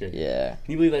 crazy as shit. Yeah,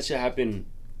 Can you believe that shit happened?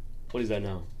 What is that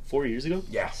now? 4 years ago?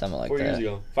 Yeah. something like 4 years that.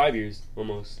 ago. 5 years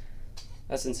almost.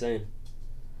 That's insane.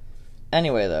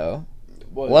 Anyway, though,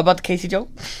 What? what about the Casey joke?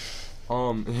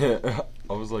 Yeah,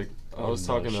 I was like, I was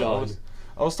no, talking to, Sean.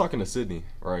 I was talking to Sydney,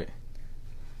 right?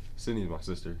 Sydney's my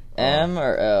sister. M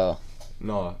or L?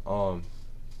 No,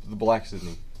 the black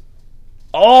Sydney.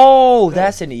 Oh,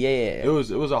 that's in the yeah. It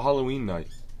was a Halloween night,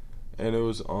 and it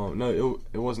was no,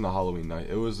 it wasn't a Halloween night.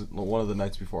 It was one of the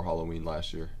nights before Halloween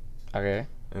last year. Okay.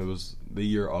 And it was the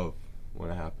year of when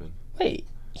it happened. Wait,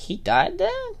 he died then?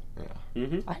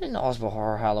 Mm-hmm. I didn't know it was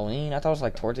before Halloween. I thought it was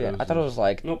like towards the It end. was I thought it was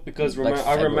like Nope, because Like I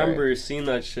February. remember seeing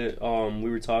that shit.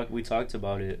 We talked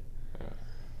about it.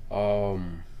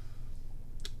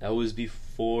 That was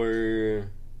before.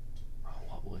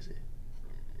 What was it?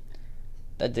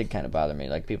 that did kind of bother me.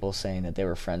 Like people saying that they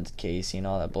were friends with Casey and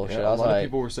all that bullshit. Yeah, I a was lot of like,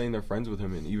 people were saying they're friends with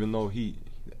him, and even though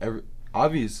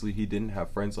obviously he didn't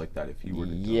have friends like that, if he were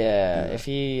to yeah, do that. if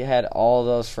he had all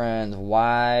those friends,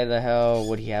 why the hell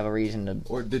would he have a reason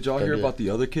to? Or did y'all They hear did. about the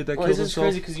other kid that Well, killed it's just himself?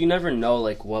 crazy because you never know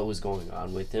like what was going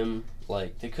on with him.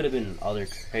 Like there could have been other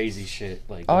crazy shit.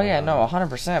 Like Oh going yeah, on. no,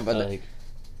 100%. But like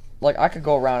like I could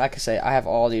go around, I could say I have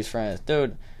all these friends,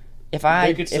 dude. If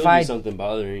there could still if be I something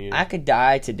bothering you. I could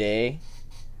die today,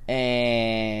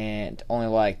 and only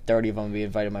like 30 of them would be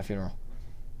invited to my funeral.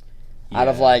 Out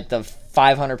of Yeah. like the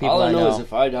 500 people All I I know know. is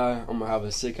if I die, I'm gonna have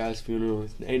a sick ass funeral.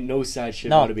 Ain't no sad shit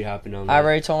No. about to be happening on I that.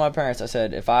 already told my parents. I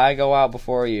said if I go out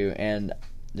before you, and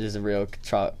this is a real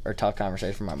tough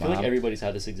conversation for my I mom. feel like everybody's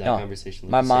had this exact No, conversation.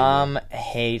 My the same way. mom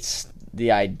hates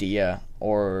the idea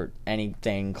or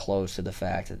anything close to the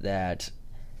fact that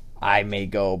I may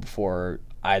go before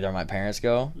either of my parents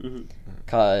go, Mhm.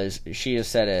 because she has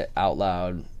said it out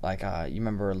loud. Like you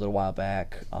remember a little while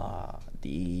back,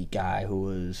 the guy who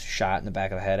was shot in the back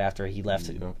of the head after he left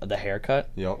Yep. the haircut.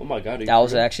 Yep. Oh my god! That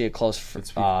was actually. actually a close It's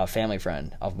family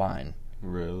friend of mine.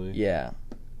 Really? Yeah,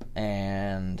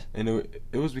 and And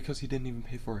it was because he didn't even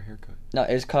pay for a haircut. no,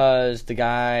 it's because the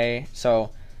guy.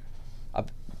 So,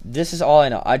 this is all I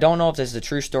know. I don't know if this is a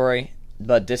true story,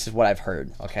 but this is what I've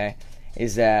heard. Okay,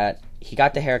 is that he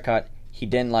got the haircut, he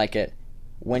didn't like it,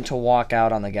 went to walk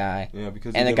out on the guy. Yeah,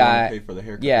 because And he the didn't want guy- to pay for the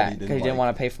haircut. Yeah, that because he didn't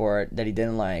want to pay for it that he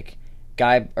didn't like.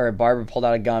 Barber pulled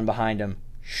out a gun behind him,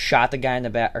 shot the guy in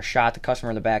the back, or shot the customer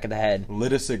in the back of the head.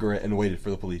 lit a cigarette and waited for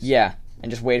the police. Yeah,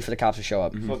 and just waited for the cops to show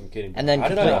up. You're fucking kidding. And then How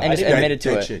did compl- I, and I just didn't, admitted to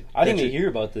that it. shit. I didn't That even shit. hear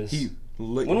about this. He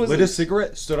lit When was a this?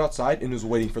 cigarette, stood outside, and was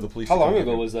waiting for the police. How to come long get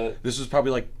ago him. was that? This was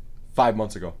probably like 5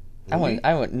 months ago. I went.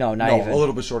 No, not No, even. a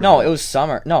little bit shorter. No, than it was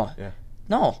summer. No, Yeah.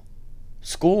 no.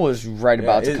 School was right that.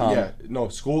 about Yeah, to come. Yeah, no,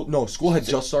 school had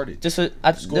just started. This School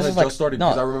is had like just started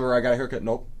because I no. remember I got a haircut.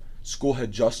 Nope, school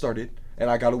had just started, and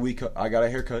I got a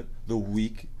haircut the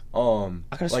week I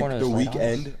could've sworn like it the was late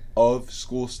weekend of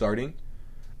school starting,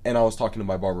 and I was talking to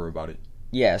my barber about it.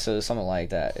 Yeah, so it was something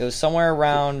like that. It was somewhere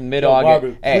around mid Yo, Barbara,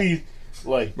 August. Hey, please,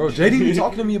 like, Bro, JD be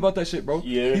talking to me about that shit, bro.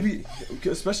 Yeah.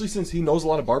 Especially since he knows a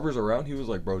lot of barbers around. He was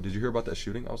like, "Bro, did you hear about that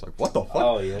shooting?" I was like, "What the fuck?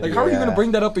 Oh, yeah. Like, how are you Yeah. gonna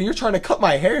bring that up and you're trying to cut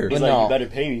my hair?" He's But like, no. you better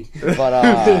pay me.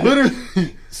 But,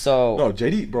 Literally. so No,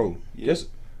 JD, bro. Guess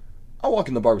I walk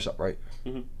in the barbershop, right?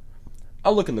 Mhm. I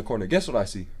look in the corner. Guess what I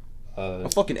see? A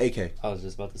fucking AK. I was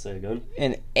just about to say a gun.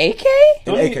 an AK?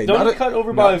 Don't An he, AK, don't not he a- cut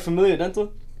over not- by Familia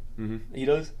Dental? Mhm. He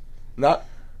does? Not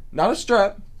a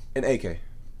strap. An AK.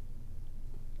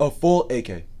 A full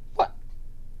AK. What?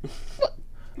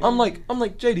 I'm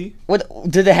like JD. What?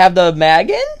 Did they have the mag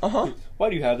in? Why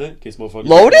do you have that? In case motherfuckers.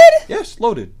 Loaded? Yes,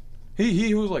 loaded.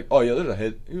 He was like, "Oh yeah, there's a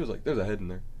head." He was like, "There's a head in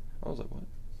there." I was like, "What?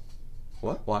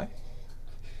 What? Why?" In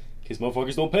case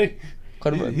motherfuckers don't pay.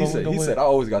 He said, "I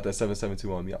always got that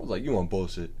 772 on me." I was like, "You want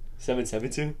bullshit?"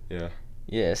 772? Yeah.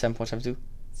 Yeah, 7.72.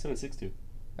 762.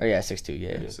 Oh yeah, 6.2. Yeah.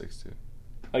 Yeah, 6'2".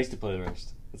 I used to play the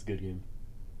rest. That's a good game.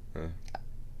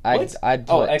 I'd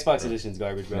Oh, play- Xbox Edition's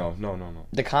garbage, bro. No.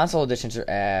 the console editions are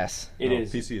ass. It No,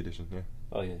 is. PC edition. Yeah.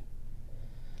 Oh, yeah.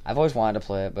 I've always wanted to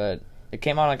play it, but it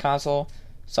came out on console.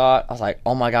 Saw it. I was like,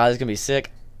 oh my god, this is gonna be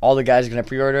sick. All the guys are gonna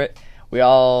pre-order it. We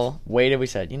all waited. We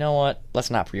said, you know what? Let's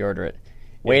not pre-order it.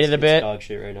 Waited a bit. It's dog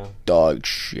shit right now. Dog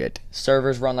shit.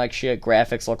 Servers run like shit.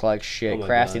 Graphics look like shit. Oh my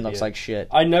Crafting God, looks yeah. like shit.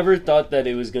 I never thought that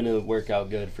it was gonna work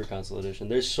out good for console edition.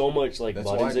 There's so much like That's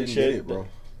why I buttons and didn't shit. get it, bro.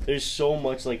 There's so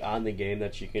much like on the game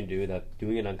that you can do that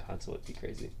doing it on console would be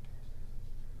crazy.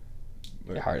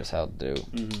 But They're hard as hell to do.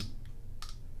 Mm-hmm.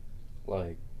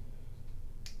 Like,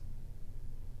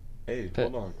 hey,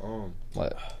 Pit- hold on.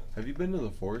 What? Have you been to the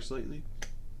forest lately?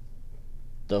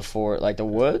 The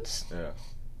woods? Yeah.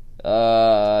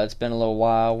 It's been a little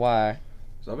while. Why?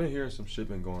 So I've been hearing some shit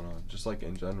been going on, just like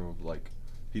in general, like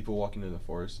people walking in the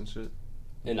forest and shit.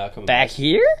 and not coming Back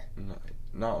here?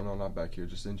 No, not back here.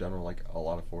 Just in general, like a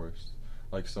lot of forests.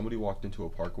 Like somebody walked into a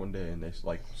park one day and they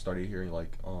like started hearing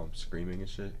like screaming and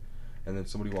shit, and then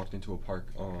somebody walked into a park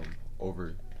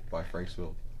over by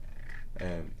Franksville,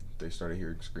 and they started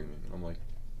hearing screaming. And I'm like,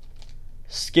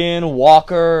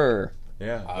 Skinwalker.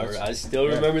 yeah. I still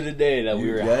remember the day that we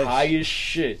were Yes. high as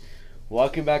shit,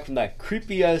 walking back from that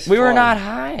creepy ass. We were farm. not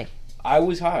high. I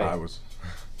was high. I was.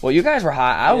 Well, you guys were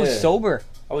high. I was Yeah. sober.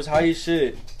 I was high as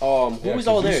shit. Who Yeah, was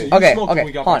all 'cause you there? see- Okay, smoked when okay,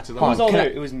 we got hold back to the on, Who was house. all can there?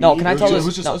 I- It was me. No, can I tell it this?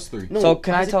 was just No. us three. No, So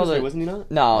can I Isaac tell was there, the- wasn't he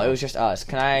not? No, it was just us.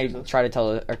 Can I Just us? try to tell,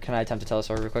 or can I attempt to tell the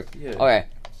story real quick? Yeah. Okay.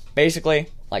 Basically,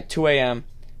 like 2 a.m.,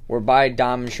 we're by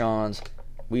Dom and Sean's.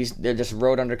 They're just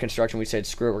road under construction. We said,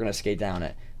 screw it, we're gonna skate down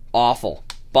it. Awful,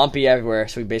 bumpy everywhere.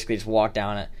 So we basically just walked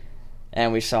down it,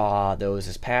 and we saw there was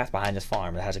this path behind this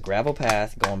farm that has a gravel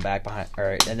path going back behind. All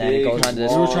right, and then it Big, goes on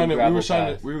this. We were trying to. We gravel were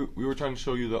trying path. to. We were trying to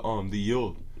show you the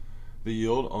yield. The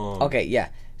yield. Okay, yeah.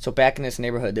 So back in this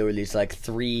neighborhood, there were these like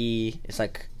three. It's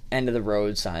like end of the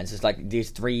road signs. It's like these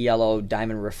 3 yellow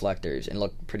diamond reflectors, and it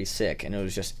looked pretty sick. And it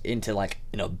was just into like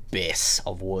an abyss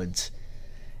of woods,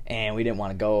 and we didn't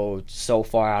want to go so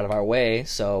far out of our way.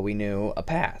 So we knew a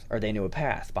path, or they knew a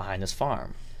path behind this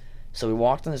farm. So we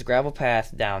walked on this gravel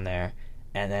path down there,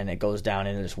 and then it goes down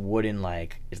into this wooden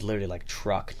like it's literally like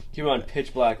truck. You were on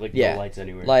pitch black, like Yeah. no lights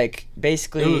anywhere. Like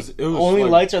basically, It was Only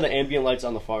like, lights are the ambient lights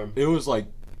on the farm. It was like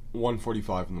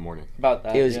 1:45 in the morning. About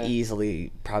that. it was yeah.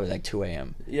 easily probably like 2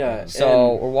 a.m. Yeah.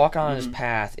 So and- we're walking on this Mhm.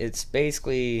 path. It's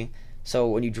basically so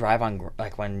when you drive on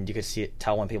like when you could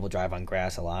tell when people drive on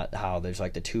grass a lot how there's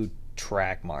like the 2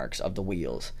 track marks of the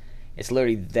wheels. It's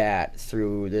literally that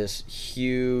through this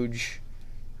huge,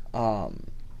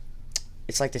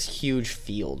 it's like this huge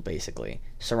field basically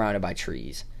surrounded by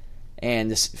trees, and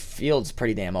this field's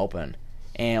pretty damn open.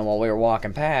 And while we were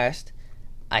walking past,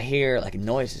 I hear like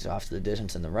noises off to the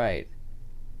distance in the right.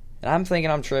 And I'm thinking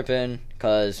I'm tripping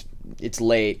because it's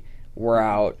late. We're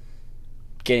out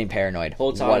getting paranoid.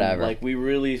 whole time, Whatever. like we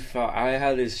really felt. I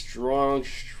had this strong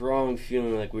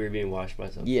feeling like we were being watched by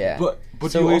something. yeah. But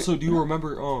So do you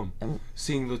remember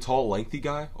seeing the tall lengthy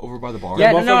guy over by the barn?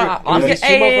 Yeah, The no, motherfucker- I'm it was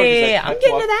getting. two motherfuckers Hey, that I'm kept getting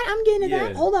to walking- that. I'm getting to Yeah.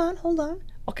 that. Hold on.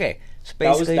 Okay. So That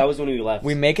was basically, when we left.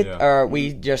 we make it, Yeah. or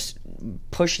we just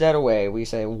push that away. We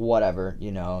say whatever.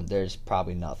 There's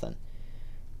probably nothing.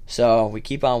 So we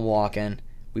keep on walking.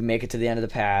 We make it to the end of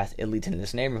the path. It leads into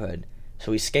this neighborhood.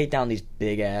 So we skate down these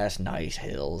big ass nice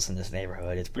hills in this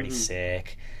neighborhood. It's pretty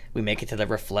sick. We make it to the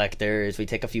reflectors. We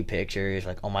take a few pictures.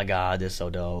 Like, oh my god, this is so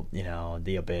dope.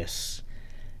 The abyss.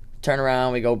 Turn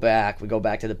around. We go back. We go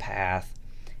back to the path,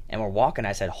 and we're walking.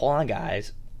 I said, hold on,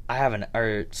 guys. I have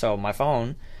so my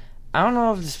phone. I don't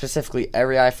know if it's specifically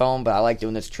every iPhone, but I like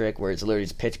doing this trick where it's literally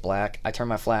just pitch black. I turn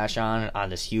my flash on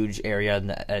this huge area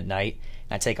at night,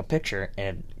 and I take a picture,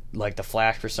 and like the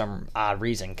flash for some odd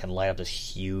reason can light up this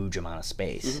huge amount of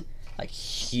space, like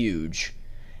huge.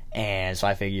 And so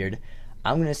I figured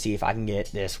I'm gonna see if I can get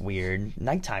this weird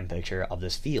nighttime picture of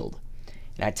this field.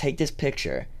 And I take this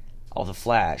picture of the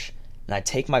flash, and I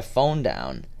take my phone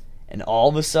down, and all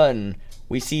of a sudden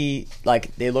we see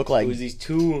like they look like It was these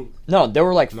two. no, there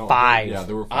were like No, 5. Yeah,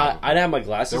 there were I 5. didn't have my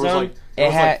glasses there was on. like there It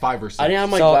was had- like 5 or 6. I didn't have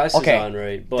my So, glasses okay, on,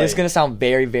 right? But This is gonna sound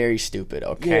very, very stupid.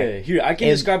 Okay. yeah, here I can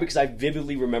It- describe it because I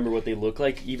vividly remember what they look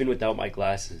like even without my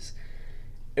glasses.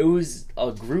 It was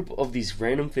a group of these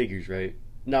random figures, right?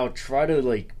 Now try to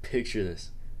like picture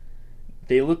this.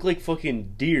 They look like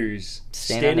fucking deers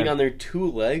standing on their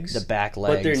 2 legs, The back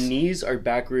legs. but their knees are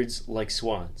backwards like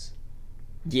swans.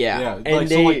 Yeah. Yeah, And like,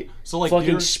 they so like fucking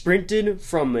deer- sprinted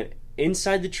from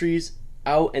inside the trees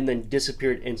out and then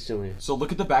disappeared instantly. So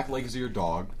look at the back legs of your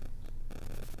dog.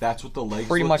 That's what the legs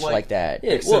Pretty look much like that.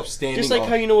 Yeah, Except well, standing just like up.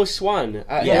 how you know a swan.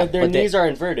 Yeah, Their but they- knees are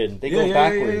inverted. They Yeah, go yeah,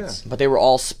 backwards. But they were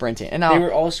all sprinting. And now, They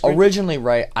were all sprinting. originally,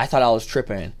 right, I thought I was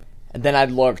tripping. And then I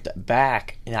looked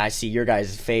back, and I see your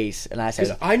guys' face, and I said,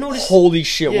 'Cause I noticed- holy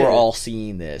shit, Yeah. we're all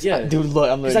seeing this. Yeah. Dude,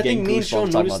 look, I'm Because I getting think me and goosebumps Sean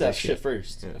talking noticed about that shit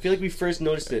first. Yes. I feel like we first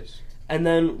noticed it. And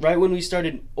then right when we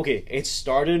started, okay, it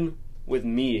started with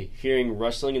me hearing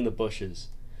rustling in the bushes.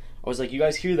 I was like, you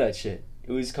guys hear that shit?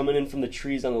 It was coming in from the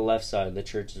trees on the left side. The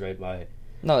church is right by it.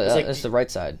 No, It's like- it's the right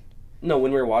side. No,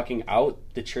 when we were walking out,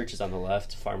 the church is on the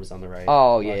left, farm is on the right.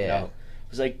 Oh, Walking yeah. out. I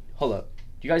was like, hold up.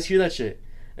 Do you guys hear that shit?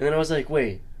 And then I was like,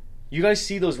 wait. You guys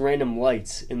see those random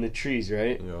lights in the trees,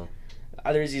 right?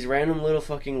 Yeah. There's these random little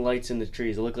fucking lights in the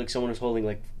trees. It looked like someone was holding,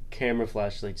 like, camera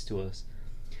flashlights to us.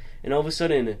 And all of a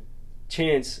sudden,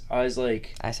 Chance, I was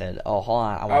like... I said, oh, hold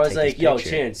on. I want was to take like, this yo, picture.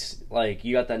 Chance, like,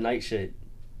 you got that night shit.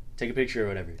 Take a picture or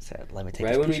whatever. I said, let me take Right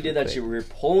this when we picture did real that shit, quick. we were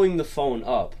pulling the phone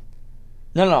up.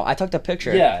 No, I took the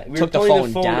picture. Yeah, we were took the pulling phone,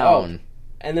 the phone down. up.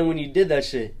 And then when you did that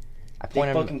shit, I they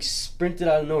pointed fucking sprinted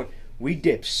out of nowhere. We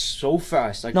dipped so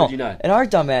fast, I No, could you not. and our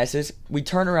dumbasses, we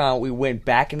turned around, we went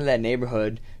back into that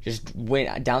neighborhood, just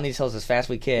went down these hills as fast as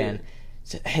we can,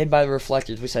 hid by the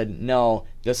reflectors. We said, no,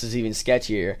 this is even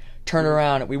sketchier. Turned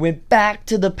around, we went back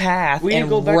to the path We didn't and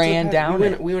go back ran to the down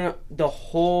it. We went the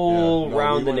whole Yeah, no,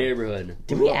 round we the went- neighborhood.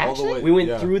 Did we went all the actually? way- We went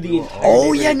yeah, through the we went entire all the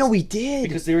Oh, way- yeah, no, we did.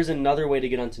 Because there was another way to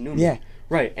get onto Newman. Yeah.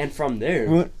 Right, and from there,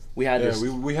 We went- we had Yeah, this...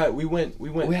 we went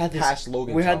We had this. past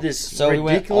Logan. We had Town. this So we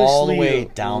went ridiculously all the way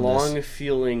down long this-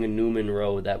 feeling Newman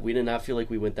Road that we did not feel like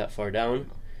we went that far down,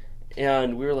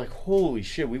 and we were like, "Holy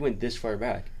shit, we went this far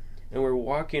back!" And we're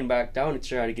walking back down to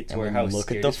try to get to And our we house. look at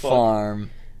scared the as fuck. farm.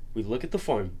 We look at the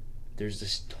farm. There's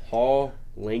this tall,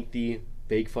 lengthy,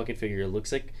 big fucking figure. It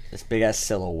looks like This big ass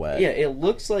silhouette. yeah, it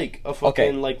looks like a fucking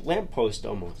Okay. like lamppost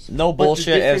almost. No But the bullshit.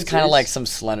 It was difference kind of is- like some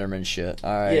Slenderman shit.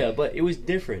 All right. Yeah, but it was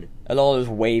different. It all was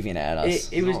waving at us.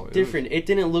 It was No, it different. It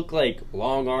didn't look like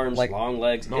long arms, Like- long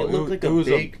legs. No, it looked like a was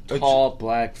big, a- tall,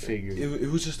 black figure. It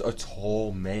was just a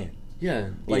tall man. Yeah,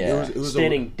 Like Yeah. it was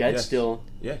standing dead yes, still.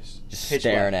 Yes. just pitch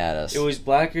staring black. at us. It was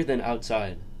blacker than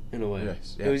outside, in a way.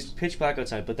 Yes, It was yes. pitch black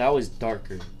outside, but that was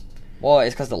darker. Well,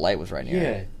 it's because the light was right near.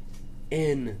 it. Yeah,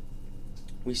 and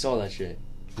we saw that shit.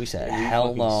 We said, And we hell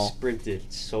fucking no.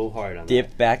 sprinted so hard on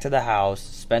Dipped back to the house.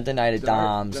 Spent the night at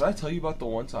Dom's. Did I tell you about the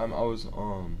one time I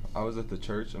was at the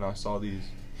church and I saw these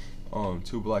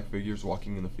two black figures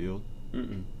walking in the field? that.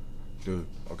 Mm-mm. Dude,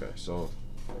 okay, so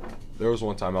there was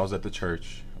one time I was at the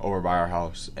church over by our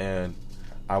house and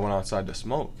I went outside to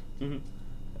smoke. Mhm.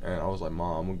 And I was like,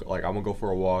 Mom, I'm gonna go for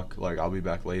a walk. Like, I'll be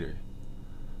back later.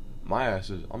 My ass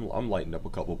is, I'm lighting up a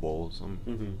couple bowls.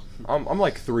 Mhm. I'm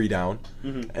like 3 down,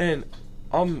 Mhm. and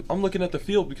I'm looking at the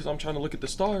field because I'm trying to look at the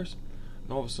stars,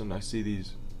 and all of a sudden I see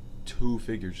these 2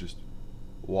 figures just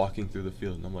walking through the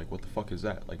field, and I'm like, what the fuck is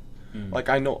that? Like, Mm. like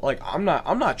I know, like I'm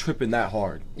not tripping that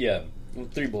hard. Yeah, well,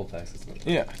 3 bull packs. That's not.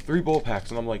 Yeah, 3 bull packs,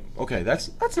 and I'm like, okay, that's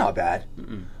not bad.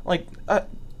 Mm-mm. Like,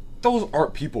 those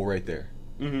aren't people right there.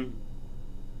 Mhm.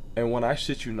 And when I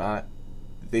shit you not,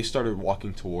 they started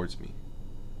walking towards me.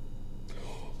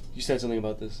 You said something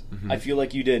about this. Mhm. I feel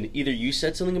like you did. Either you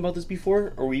said something about this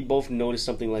before, or we both noticed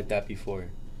something like that before.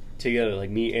 Together, like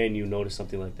me and you noticed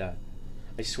something like that.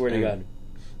 I swear to God.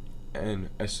 And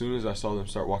as soon as I saw them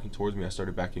start walking towards me, I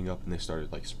started backing up, and they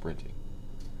started like sprinting.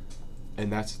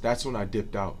 And that's when I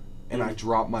dipped out, and I Mhm.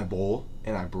 dropped my bowl,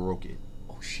 and I broke it.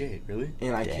 Oh shit! Really?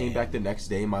 And I came Damn. back the next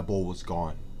day, and my bowl was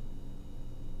gone.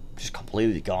 Just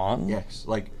completely gone. Yes,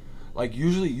 like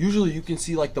usually you can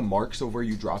see like the marks of where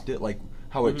you dropped it, like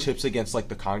how it Mhm. chips against like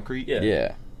the concrete. Yeah.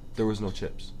 Yeah. There was no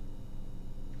chips.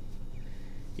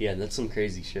 Yeah, that's some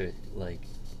crazy shit. Like,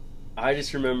 I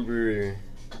just remember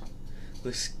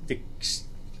the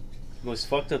most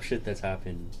fucked up shit that's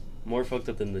happened. More fucked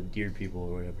up than the deer people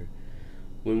or whatever.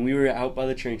 When we were out by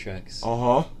the train tracks Uh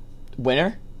huh.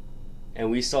 Winner? and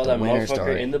we saw The that winter motherfucker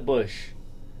story. in the bush,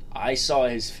 I saw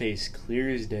his face clear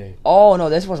as day. Oh no,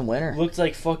 this wasn't Winner. Looked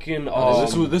like fucking.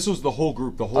 This was the whole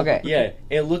group. The whole Okay. group. Yeah,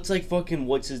 it looked like fucking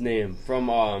what's his name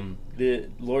from the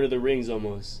Lord of the Rings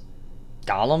almost.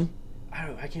 Gollum?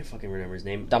 I can't fucking remember his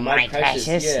name. The My Precious?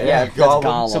 Yeah. Yeah, that's Gollum.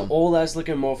 Gollum. Some old ass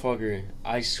looking motherfucker.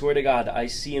 I swear to God, I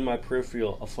see in my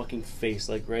peripheral a fucking face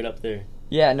like right up there.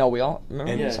 Yeah, no, we all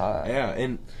remember And we saw that. yeah,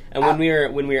 and And when we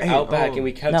were Hey, out back oh, and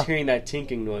we kept no. hearing that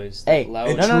tinking noise, Hey, that loud.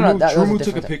 and no, no, no, that was a Trumu took a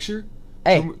different thing. picture.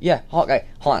 Hey, Trumu- yeah, hold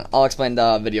on. I'll explain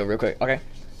the video real quick, okay?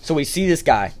 So we see this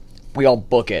guy. We all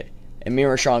book it. And me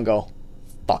and Rashawn go,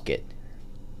 fuck it.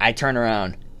 I turn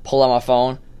around, pull out my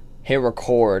phone, hit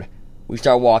record. We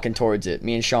start walking towards it.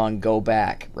 Me and Sean go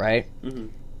back, right? Mhm.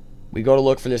 We go to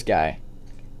look for this guy.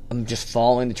 I'm just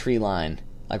following the tree line.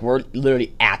 Like, we're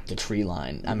literally at the tree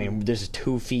line. I mean, there's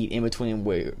 2 feet in between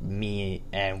where me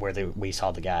and where we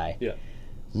saw the guy. Yeah.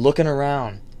 Looking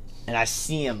around, and I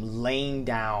see him laying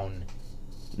down,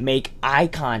 make eye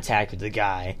contact with the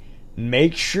guy,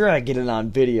 make sure I get it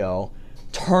on video,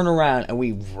 turn around, and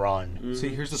we run. See,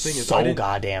 here's the thing: is So I didn't,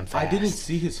 goddamn fast. I didn't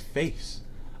see his face.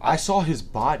 I saw his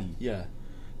body. Yeah.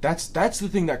 That's the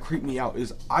thing that creeped me out,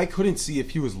 is I couldn't see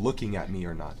if he was looking at me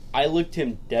or not. I looked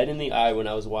him dead in the eye when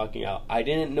I was walking out. I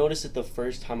didn't notice it the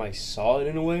first time I saw it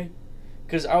in a way.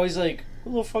 Because I was like,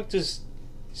 who the fuck just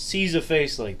sees a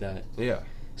face like that? Yeah.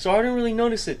 So I didn't really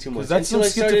notice it too much that's until I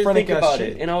some started to schizophrenic think about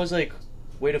shit. it. And I was like,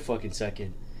 wait a fucking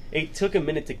second. It took a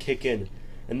minute to kick in.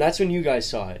 And that's when you guys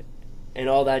saw it. And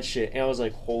all that shit. And I was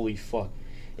like, holy fuck.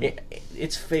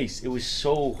 Its face, it was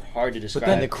so hard to describe.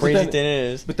 And the crazy thing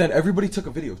is... But then everybody took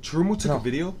a video. Trumu took a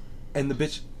video, and the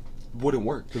bitch wouldn't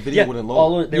work. The video wouldn't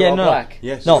load. They were all black.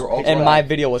 Yes, they were all and black. my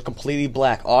video was completely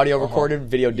black. Audio recorded,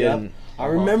 video didn't. I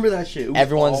remember that shit. It was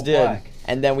Everyone's all did. black.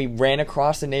 And then we ran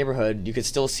across the neighborhood. You could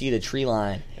still see the tree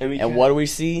line. And what do we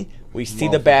see? We see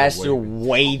the Motherfucker bastard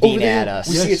waving. waving at us.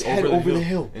 We see its head over the over the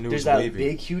hill. hill. And it There's was that waving.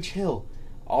 big, huge hill.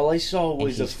 All I saw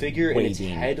was a he's figure and its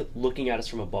waving. head looking at us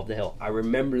from above the hill. I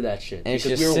remember that shit. And it's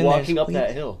because just we were sitting there walking up waving.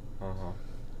 that hill.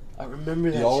 I remember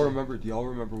that Do y'all shit. remember? Do y'all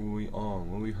remember when we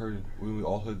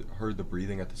all heard the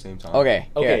breathing at the same time? Okay.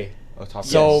 Okay. Here. Atop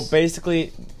So Yes.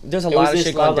 basically, there's a It lot was of this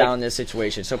shit going loud, down like- in this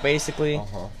situation. So basically,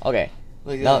 Uh-huh. okay.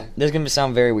 Like Now, that. this is going to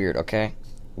sound very weird, okay?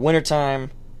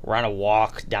 Wintertime, we're on a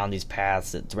walk down these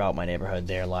paths throughout my neighborhood.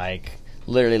 They're like,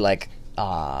 literally like,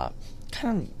 kind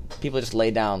of, people just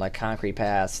lay down like concrete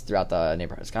paths throughout the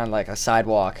neighborhood. It's kind of like a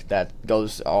sidewalk that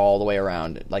goes all the way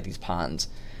around, like these ponds.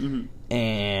 Mhm.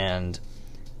 And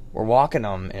we're walking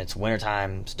them, and it's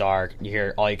wintertime, it's dark.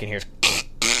 All you can hear is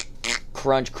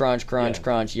crunch, crunch, crunch, Yeah.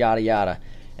 crunch, yada, yada.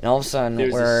 And all of a sudden,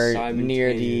 There's we're this near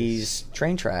simultaneous- these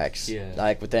train tracks, Yeah.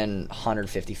 like within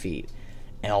 150 feet.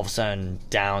 And all of a sudden,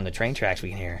 down the train tracks, we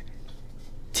can hear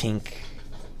tink, There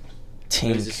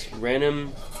tink, was this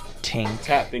random tink,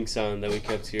 tapping sound that we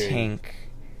kept hearing. tink.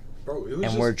 Bro, it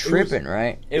was And we're tripping,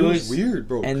 right? It was weird,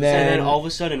 bro. And And then then, all of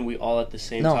a sudden, we all at the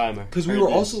same No. time. Because we heard were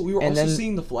this. also And then-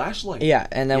 seeing the flashlight. yeah,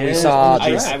 and then we Yeah, saw I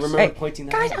this. remember Hey, pointing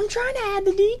that guys, out. I'm trying to add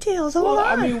the details. Hold Well,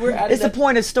 on. I mean, we're adding it's the that-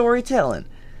 point of storytelling.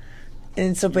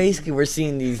 And so basically, we're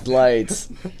seeing these lights.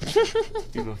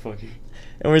 You go fucking.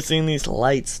 And we're seeing these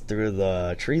lights through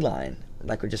the tree line.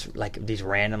 Like, we're just, like, these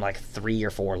random, like, 3 or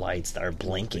 4 lights that are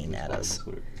blinking at us.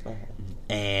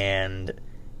 And,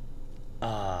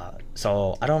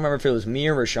 so, I don't remember if it was me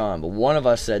or Rashawn, but one of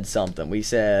us said something. We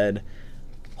said,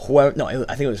 whoever, no, I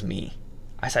think it was me.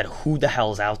 I said, who the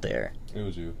hell's out there? It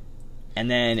was you. And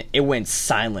then it went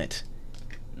silent.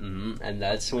 And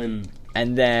that's when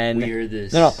And then we heard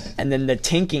this. No, and then the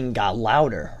tinking got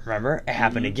louder. Remember, it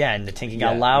happened again. The tinking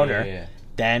got Yeah, louder. yeah.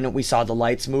 Then we saw the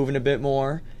lights moving a bit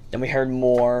more. Then we heard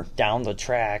more down the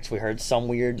tracks. We heard some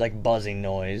weird like buzzing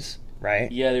noise,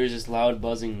 right? Yeah, there was this loud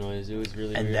buzzing noise. It was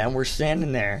really And weird. then we're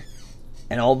standing there,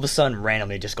 and all of a sudden,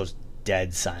 randomly, it just goes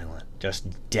dead silent. Just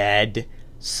dead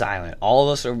silent. All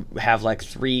of us have like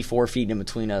 3-4 feet in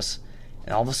between us,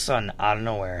 and all of a sudden, out of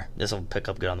nowhere, this will pick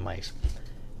up good on the mics.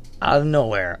 Out of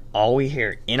nowhere, all we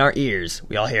hear in our ears,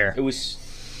 we all hear. It was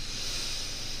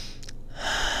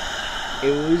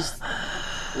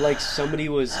like somebody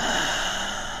was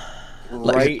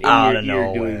right in out your of ear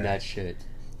nowhere. doing that shit.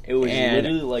 It was And-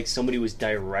 literally like somebody was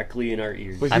directly in our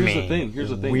ears. But I here's mean, the thing. Here's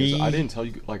the thing. we- Is I didn't tell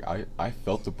you. Like I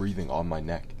felt the breathing on my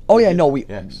neck. Oh yeah, no, we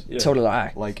Yes. Yeah. so did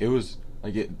I. Like it was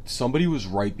like somebody was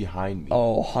right behind me.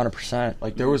 Oh, 100%.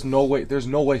 Like there was no way. There's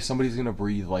no way somebody's gonna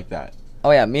breathe like that. Oh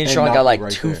yeah, me and And Sean not got be like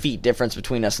right 2 there. feet difference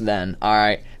between us then.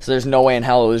 Alright. So there's no way in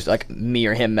hell it was like me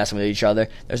or him messing with each other.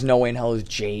 There's no way in hell it was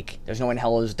Jake. There's no way in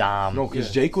hell it was Dom. No,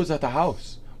 because Yeah. Jake was at the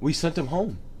house. We sent him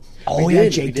home. Oh we yeah,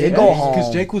 did, Jake we did did. go home.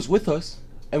 Because Jake was with us,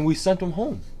 and we sent him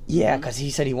home. Yeah, because he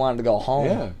said he wanted to go home.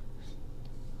 Yeah.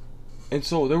 And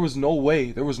so there was no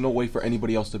way. There was no way for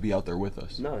anybody else to be out there with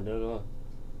us. No, not at all.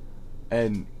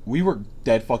 And we were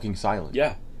dead fucking silent.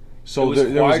 Yeah. So It was there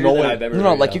was quieter no than way. I've ever No,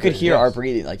 heard like out you could there. hear Yes. our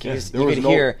breathing. Like Yes, you there was could no-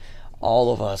 hear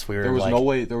all of us. We were There was like, no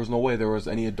way. There was no way there was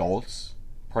any adults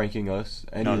pranking us.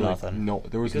 Any, No, like, nothing. No,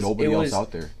 there was Because nobody it else was-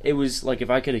 out there. It was like, if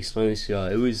I could explain this to y'all,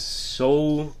 it was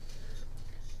so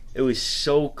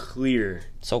clear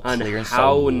so on clear and so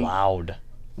how loud.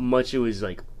 much it was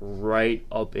like right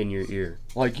up in your ear.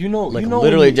 Like you know, Like you know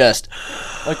literally when you, just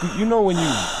like you know when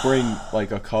you bring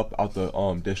like a cup out the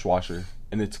dishwasher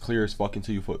and it's clear as fuck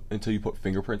until you put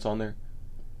fingerprints on there.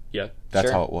 Yeah. That's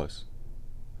Sure. how it was.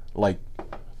 Like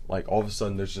all of a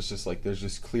sudden there's just this like there's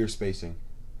this clear spacing,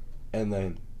 and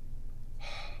then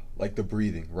like the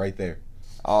breathing right there.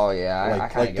 Oh yeah, I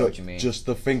Like kind of get the, what you mean. just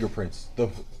the fingerprints, the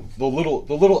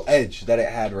little edge that it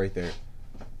had right there.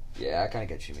 Yeah, I kind of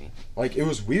get what you mean. Like it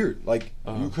was weird. Like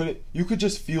you could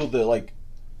just feel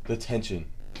the tension.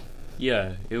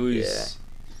 Yeah, it was. Yeah.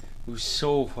 It was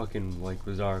so fucking like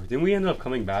bizarre. Didn't we end up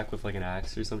coming back with like an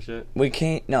axe or some shit? We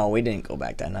didn't go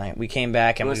back that night. We came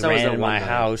back and Unless we that was ran that into one my night.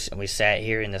 house and we sat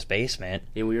here in this basement.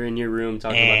 Yeah, we were in your room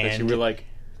talking about that shit. We were like,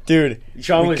 Dude,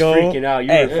 Sean was freaking out.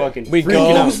 You were fucking we freaking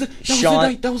go-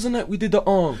 out. That was the night we did the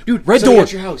Dude, Red something Door.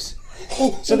 at your house.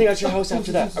 Something at your house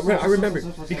after that. I remember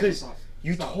because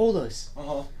you told us.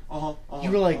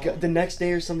 You were like the next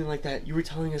day or something like that. You were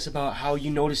telling us about how you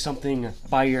noticed something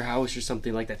by your house or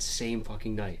something like that same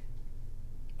fucking night.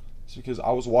 It's because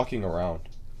I was walking around.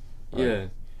 Right? Yeah.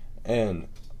 And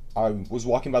I was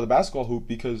walking by the basketball hoop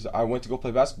because I went to go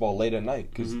play basketball late at night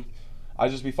because I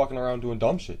just be fucking around doing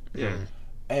dumb shit. Yeah.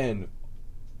 And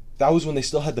that was when they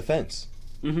still had the fence.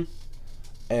 Mhm.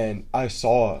 And I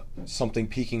saw something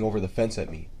peeking over the fence at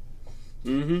me.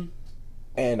 Mhm.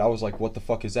 And I was like, what the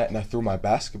fuck is that? And I threw my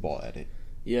basketball at it.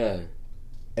 Yeah.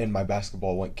 And my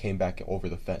basketball came back over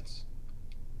the fence.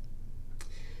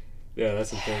 Yeah,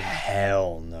 that's the thing.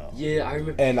 hell no. Yeah, I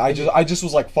remember. And I just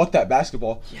was like, fuck that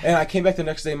basketball. Yeah. And I came back the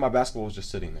next day and my basketball was just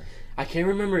sitting there. I can't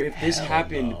remember if this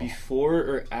happened before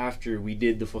or after we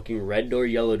did the fucking red door,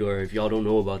 yellow door. If y'all don't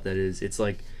know about that, it's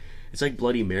like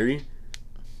Bloody Mary,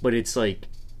 but it's like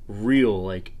real,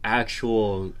 like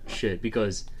actual shit.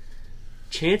 Because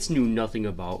Chance knew nothing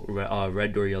about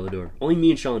red door, yellow door. Only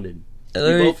me and Sean did.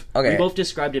 We both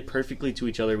described it perfectly to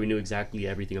each other. We knew exactly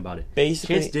everything about it.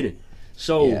 Basically, Chance didn't.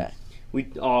 So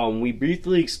we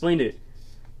briefly explained it.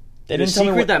 The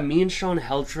secret that me and Sean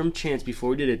held from Chance before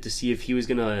we did it to see if he was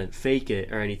gonna fake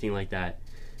it or anything like that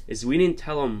is we didn't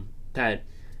tell him that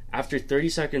after 30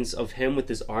 seconds of him with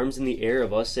his arms in the air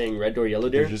of us saying red door, yellow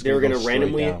door, they were gonna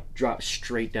randomly drop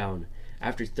straight down.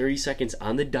 After 30 seconds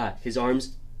on the dot, his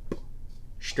arms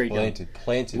straight down.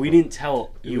 Planted. We didn't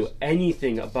tell you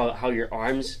anything about how your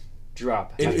arms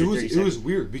drop. It was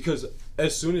weird because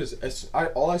as soon as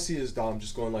all I see is Dom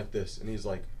just going like this, and he's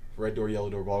like red door, yellow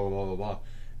door, blah blah blah blah blah,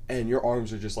 and your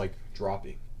arms are just like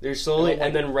dropping. They're slowly,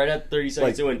 and then right at 30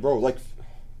 seconds, it went.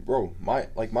 My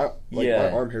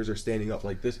arm hairs are standing up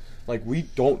like this. Like we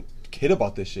don't kid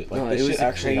about this shit. Like No, this it was shit the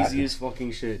actually craziest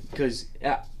fucking shit. Because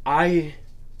I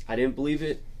didn't believe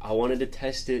it. I wanted to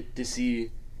test it to see if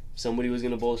somebody was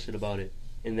gonna bullshit about it,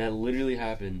 and that literally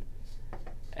happened.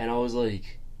 And I was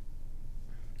like,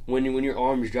 when your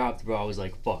arms dropped, bro, I was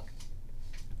like, fuck.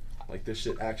 Like this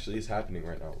shit actually is happening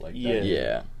right now. Like Yeah.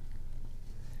 Yeah.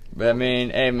 But I mean,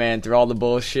 hey man, through all the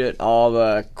bullshit, all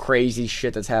the crazy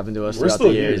shit that's happened to us We're throughout still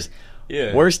the here. years,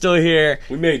 Yeah. we're still here,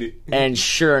 We made it. and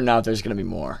sure enough, there's gonna be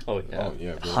more. Oh yeah. Oh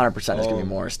yeah, bro. 100% there's gonna be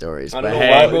more stories. I But don't know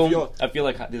hey, why, bro. if y'all- I feel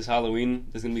like this Halloween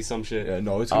there's gonna be some shit. Yeah,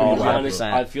 no, it's Oh, gonna To be be wild, honest, bro.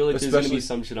 100%. I feel like there's gonna be Especially-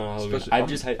 some shit on Halloween.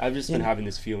 especially- I've just been having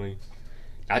this feeling.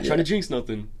 Not trying to jinx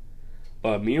nothing,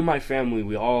 but me and my family,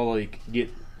 we all like get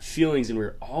feelings, and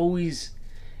we're always.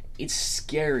 It's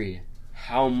scary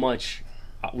how much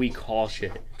we call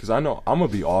shit. Because I know I'm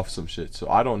gonna be off some shit, so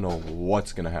I don't know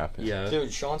what's gonna happen. Yeah.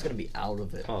 dude, Sean's gonna be out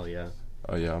of it. Oh yeah.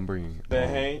 Oh yeah, I'm bringing. But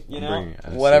hey, you I'm know, bringing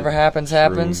acid, whatever happens,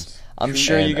 happens. shrooms, I'm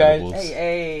sure and you guys. edibles.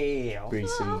 Hey, Bring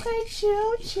some- okay,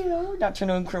 chill. Not trying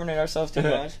to incriminate ourselves too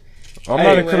much. I'm Hey,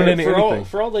 not incriminating for anything.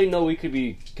 for all they know, we could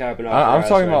be capping out. I'm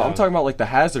talking about like the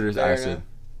hazardous Fair acid.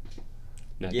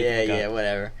 enough. Yeah,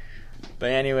 whatever.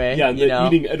 But anyway, Yeah, you know,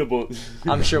 eating edible.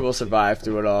 I'm sure we'll survive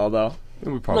through it all, though.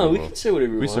 We probably No, we will. can say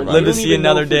whatever we want. survived. We Live to don't see even know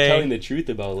another if we're day. telling the truth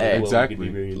about like Hey, what exactly. we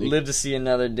could be or anything. Live to see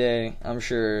another day. I'm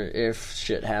sure if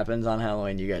shit happens on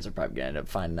Halloween, you guys are probably gonna end up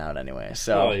finding out anyway.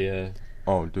 So, Oh yeah.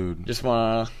 Oh, dude. just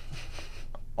wanna.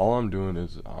 All I'm doing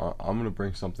is I'm gonna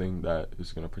bring something that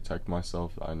is gonna protect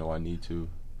myself. I know I need to.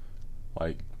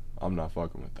 Like, I'm not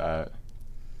fucking with that.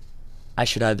 I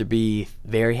should either be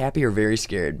very happy or very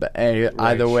scared, but Right,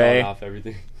 either shot way, off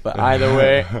everything. I don't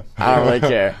really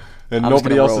care. And I'm just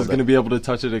nobody gonna else roll is with gonna it. be able to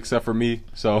touch it except for me.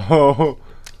 So.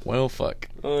 Well, fuck.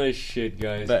 Oh shit,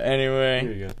 guys. But Here anyway,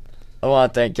 we go. I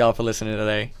want to thank y'all for listening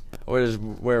today. Where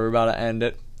we're about to end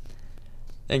it.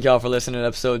 Thank y'all for listening to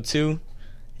episode 2.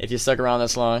 If you stuck around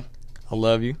this long, I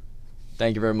love you.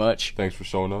 Thank you very much. Thanks for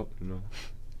showing up. You know,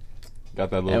 got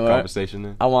that little And what- conversation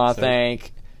in. I want to So-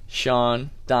 thank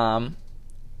Sean, Dom.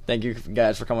 Thank you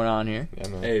guys for coming on here. Yeah,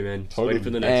 man. Hey man, just Totally. waiting for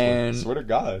the next And Swear to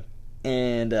God.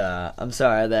 I'm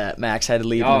sorry that Max had to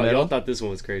leave one. in the Y'all middle. thought this one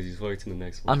was crazy. Just wait to the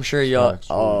next one. I'm sure y'all. Facts.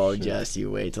 Oh, Oh, shit. just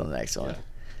you wait till the next one. Yeah.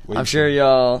 Wait I'm sure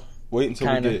y'all Wait until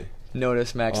we kinda get.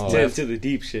 notice Max Oh. To, left. to the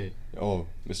deep shit, Oh,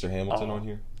 Mr. Hamilton Oh. on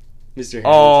here. Mr. Hamilton.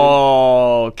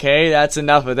 Oh, okay. That's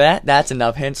enough of that. That's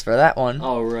enough hints for that one.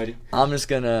 Alrighty. I'm just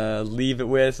gonna leave it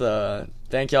with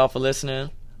thank y'all for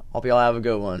listening. Hope y'all have a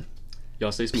good one.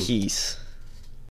 Y'all stay smooth. Peace.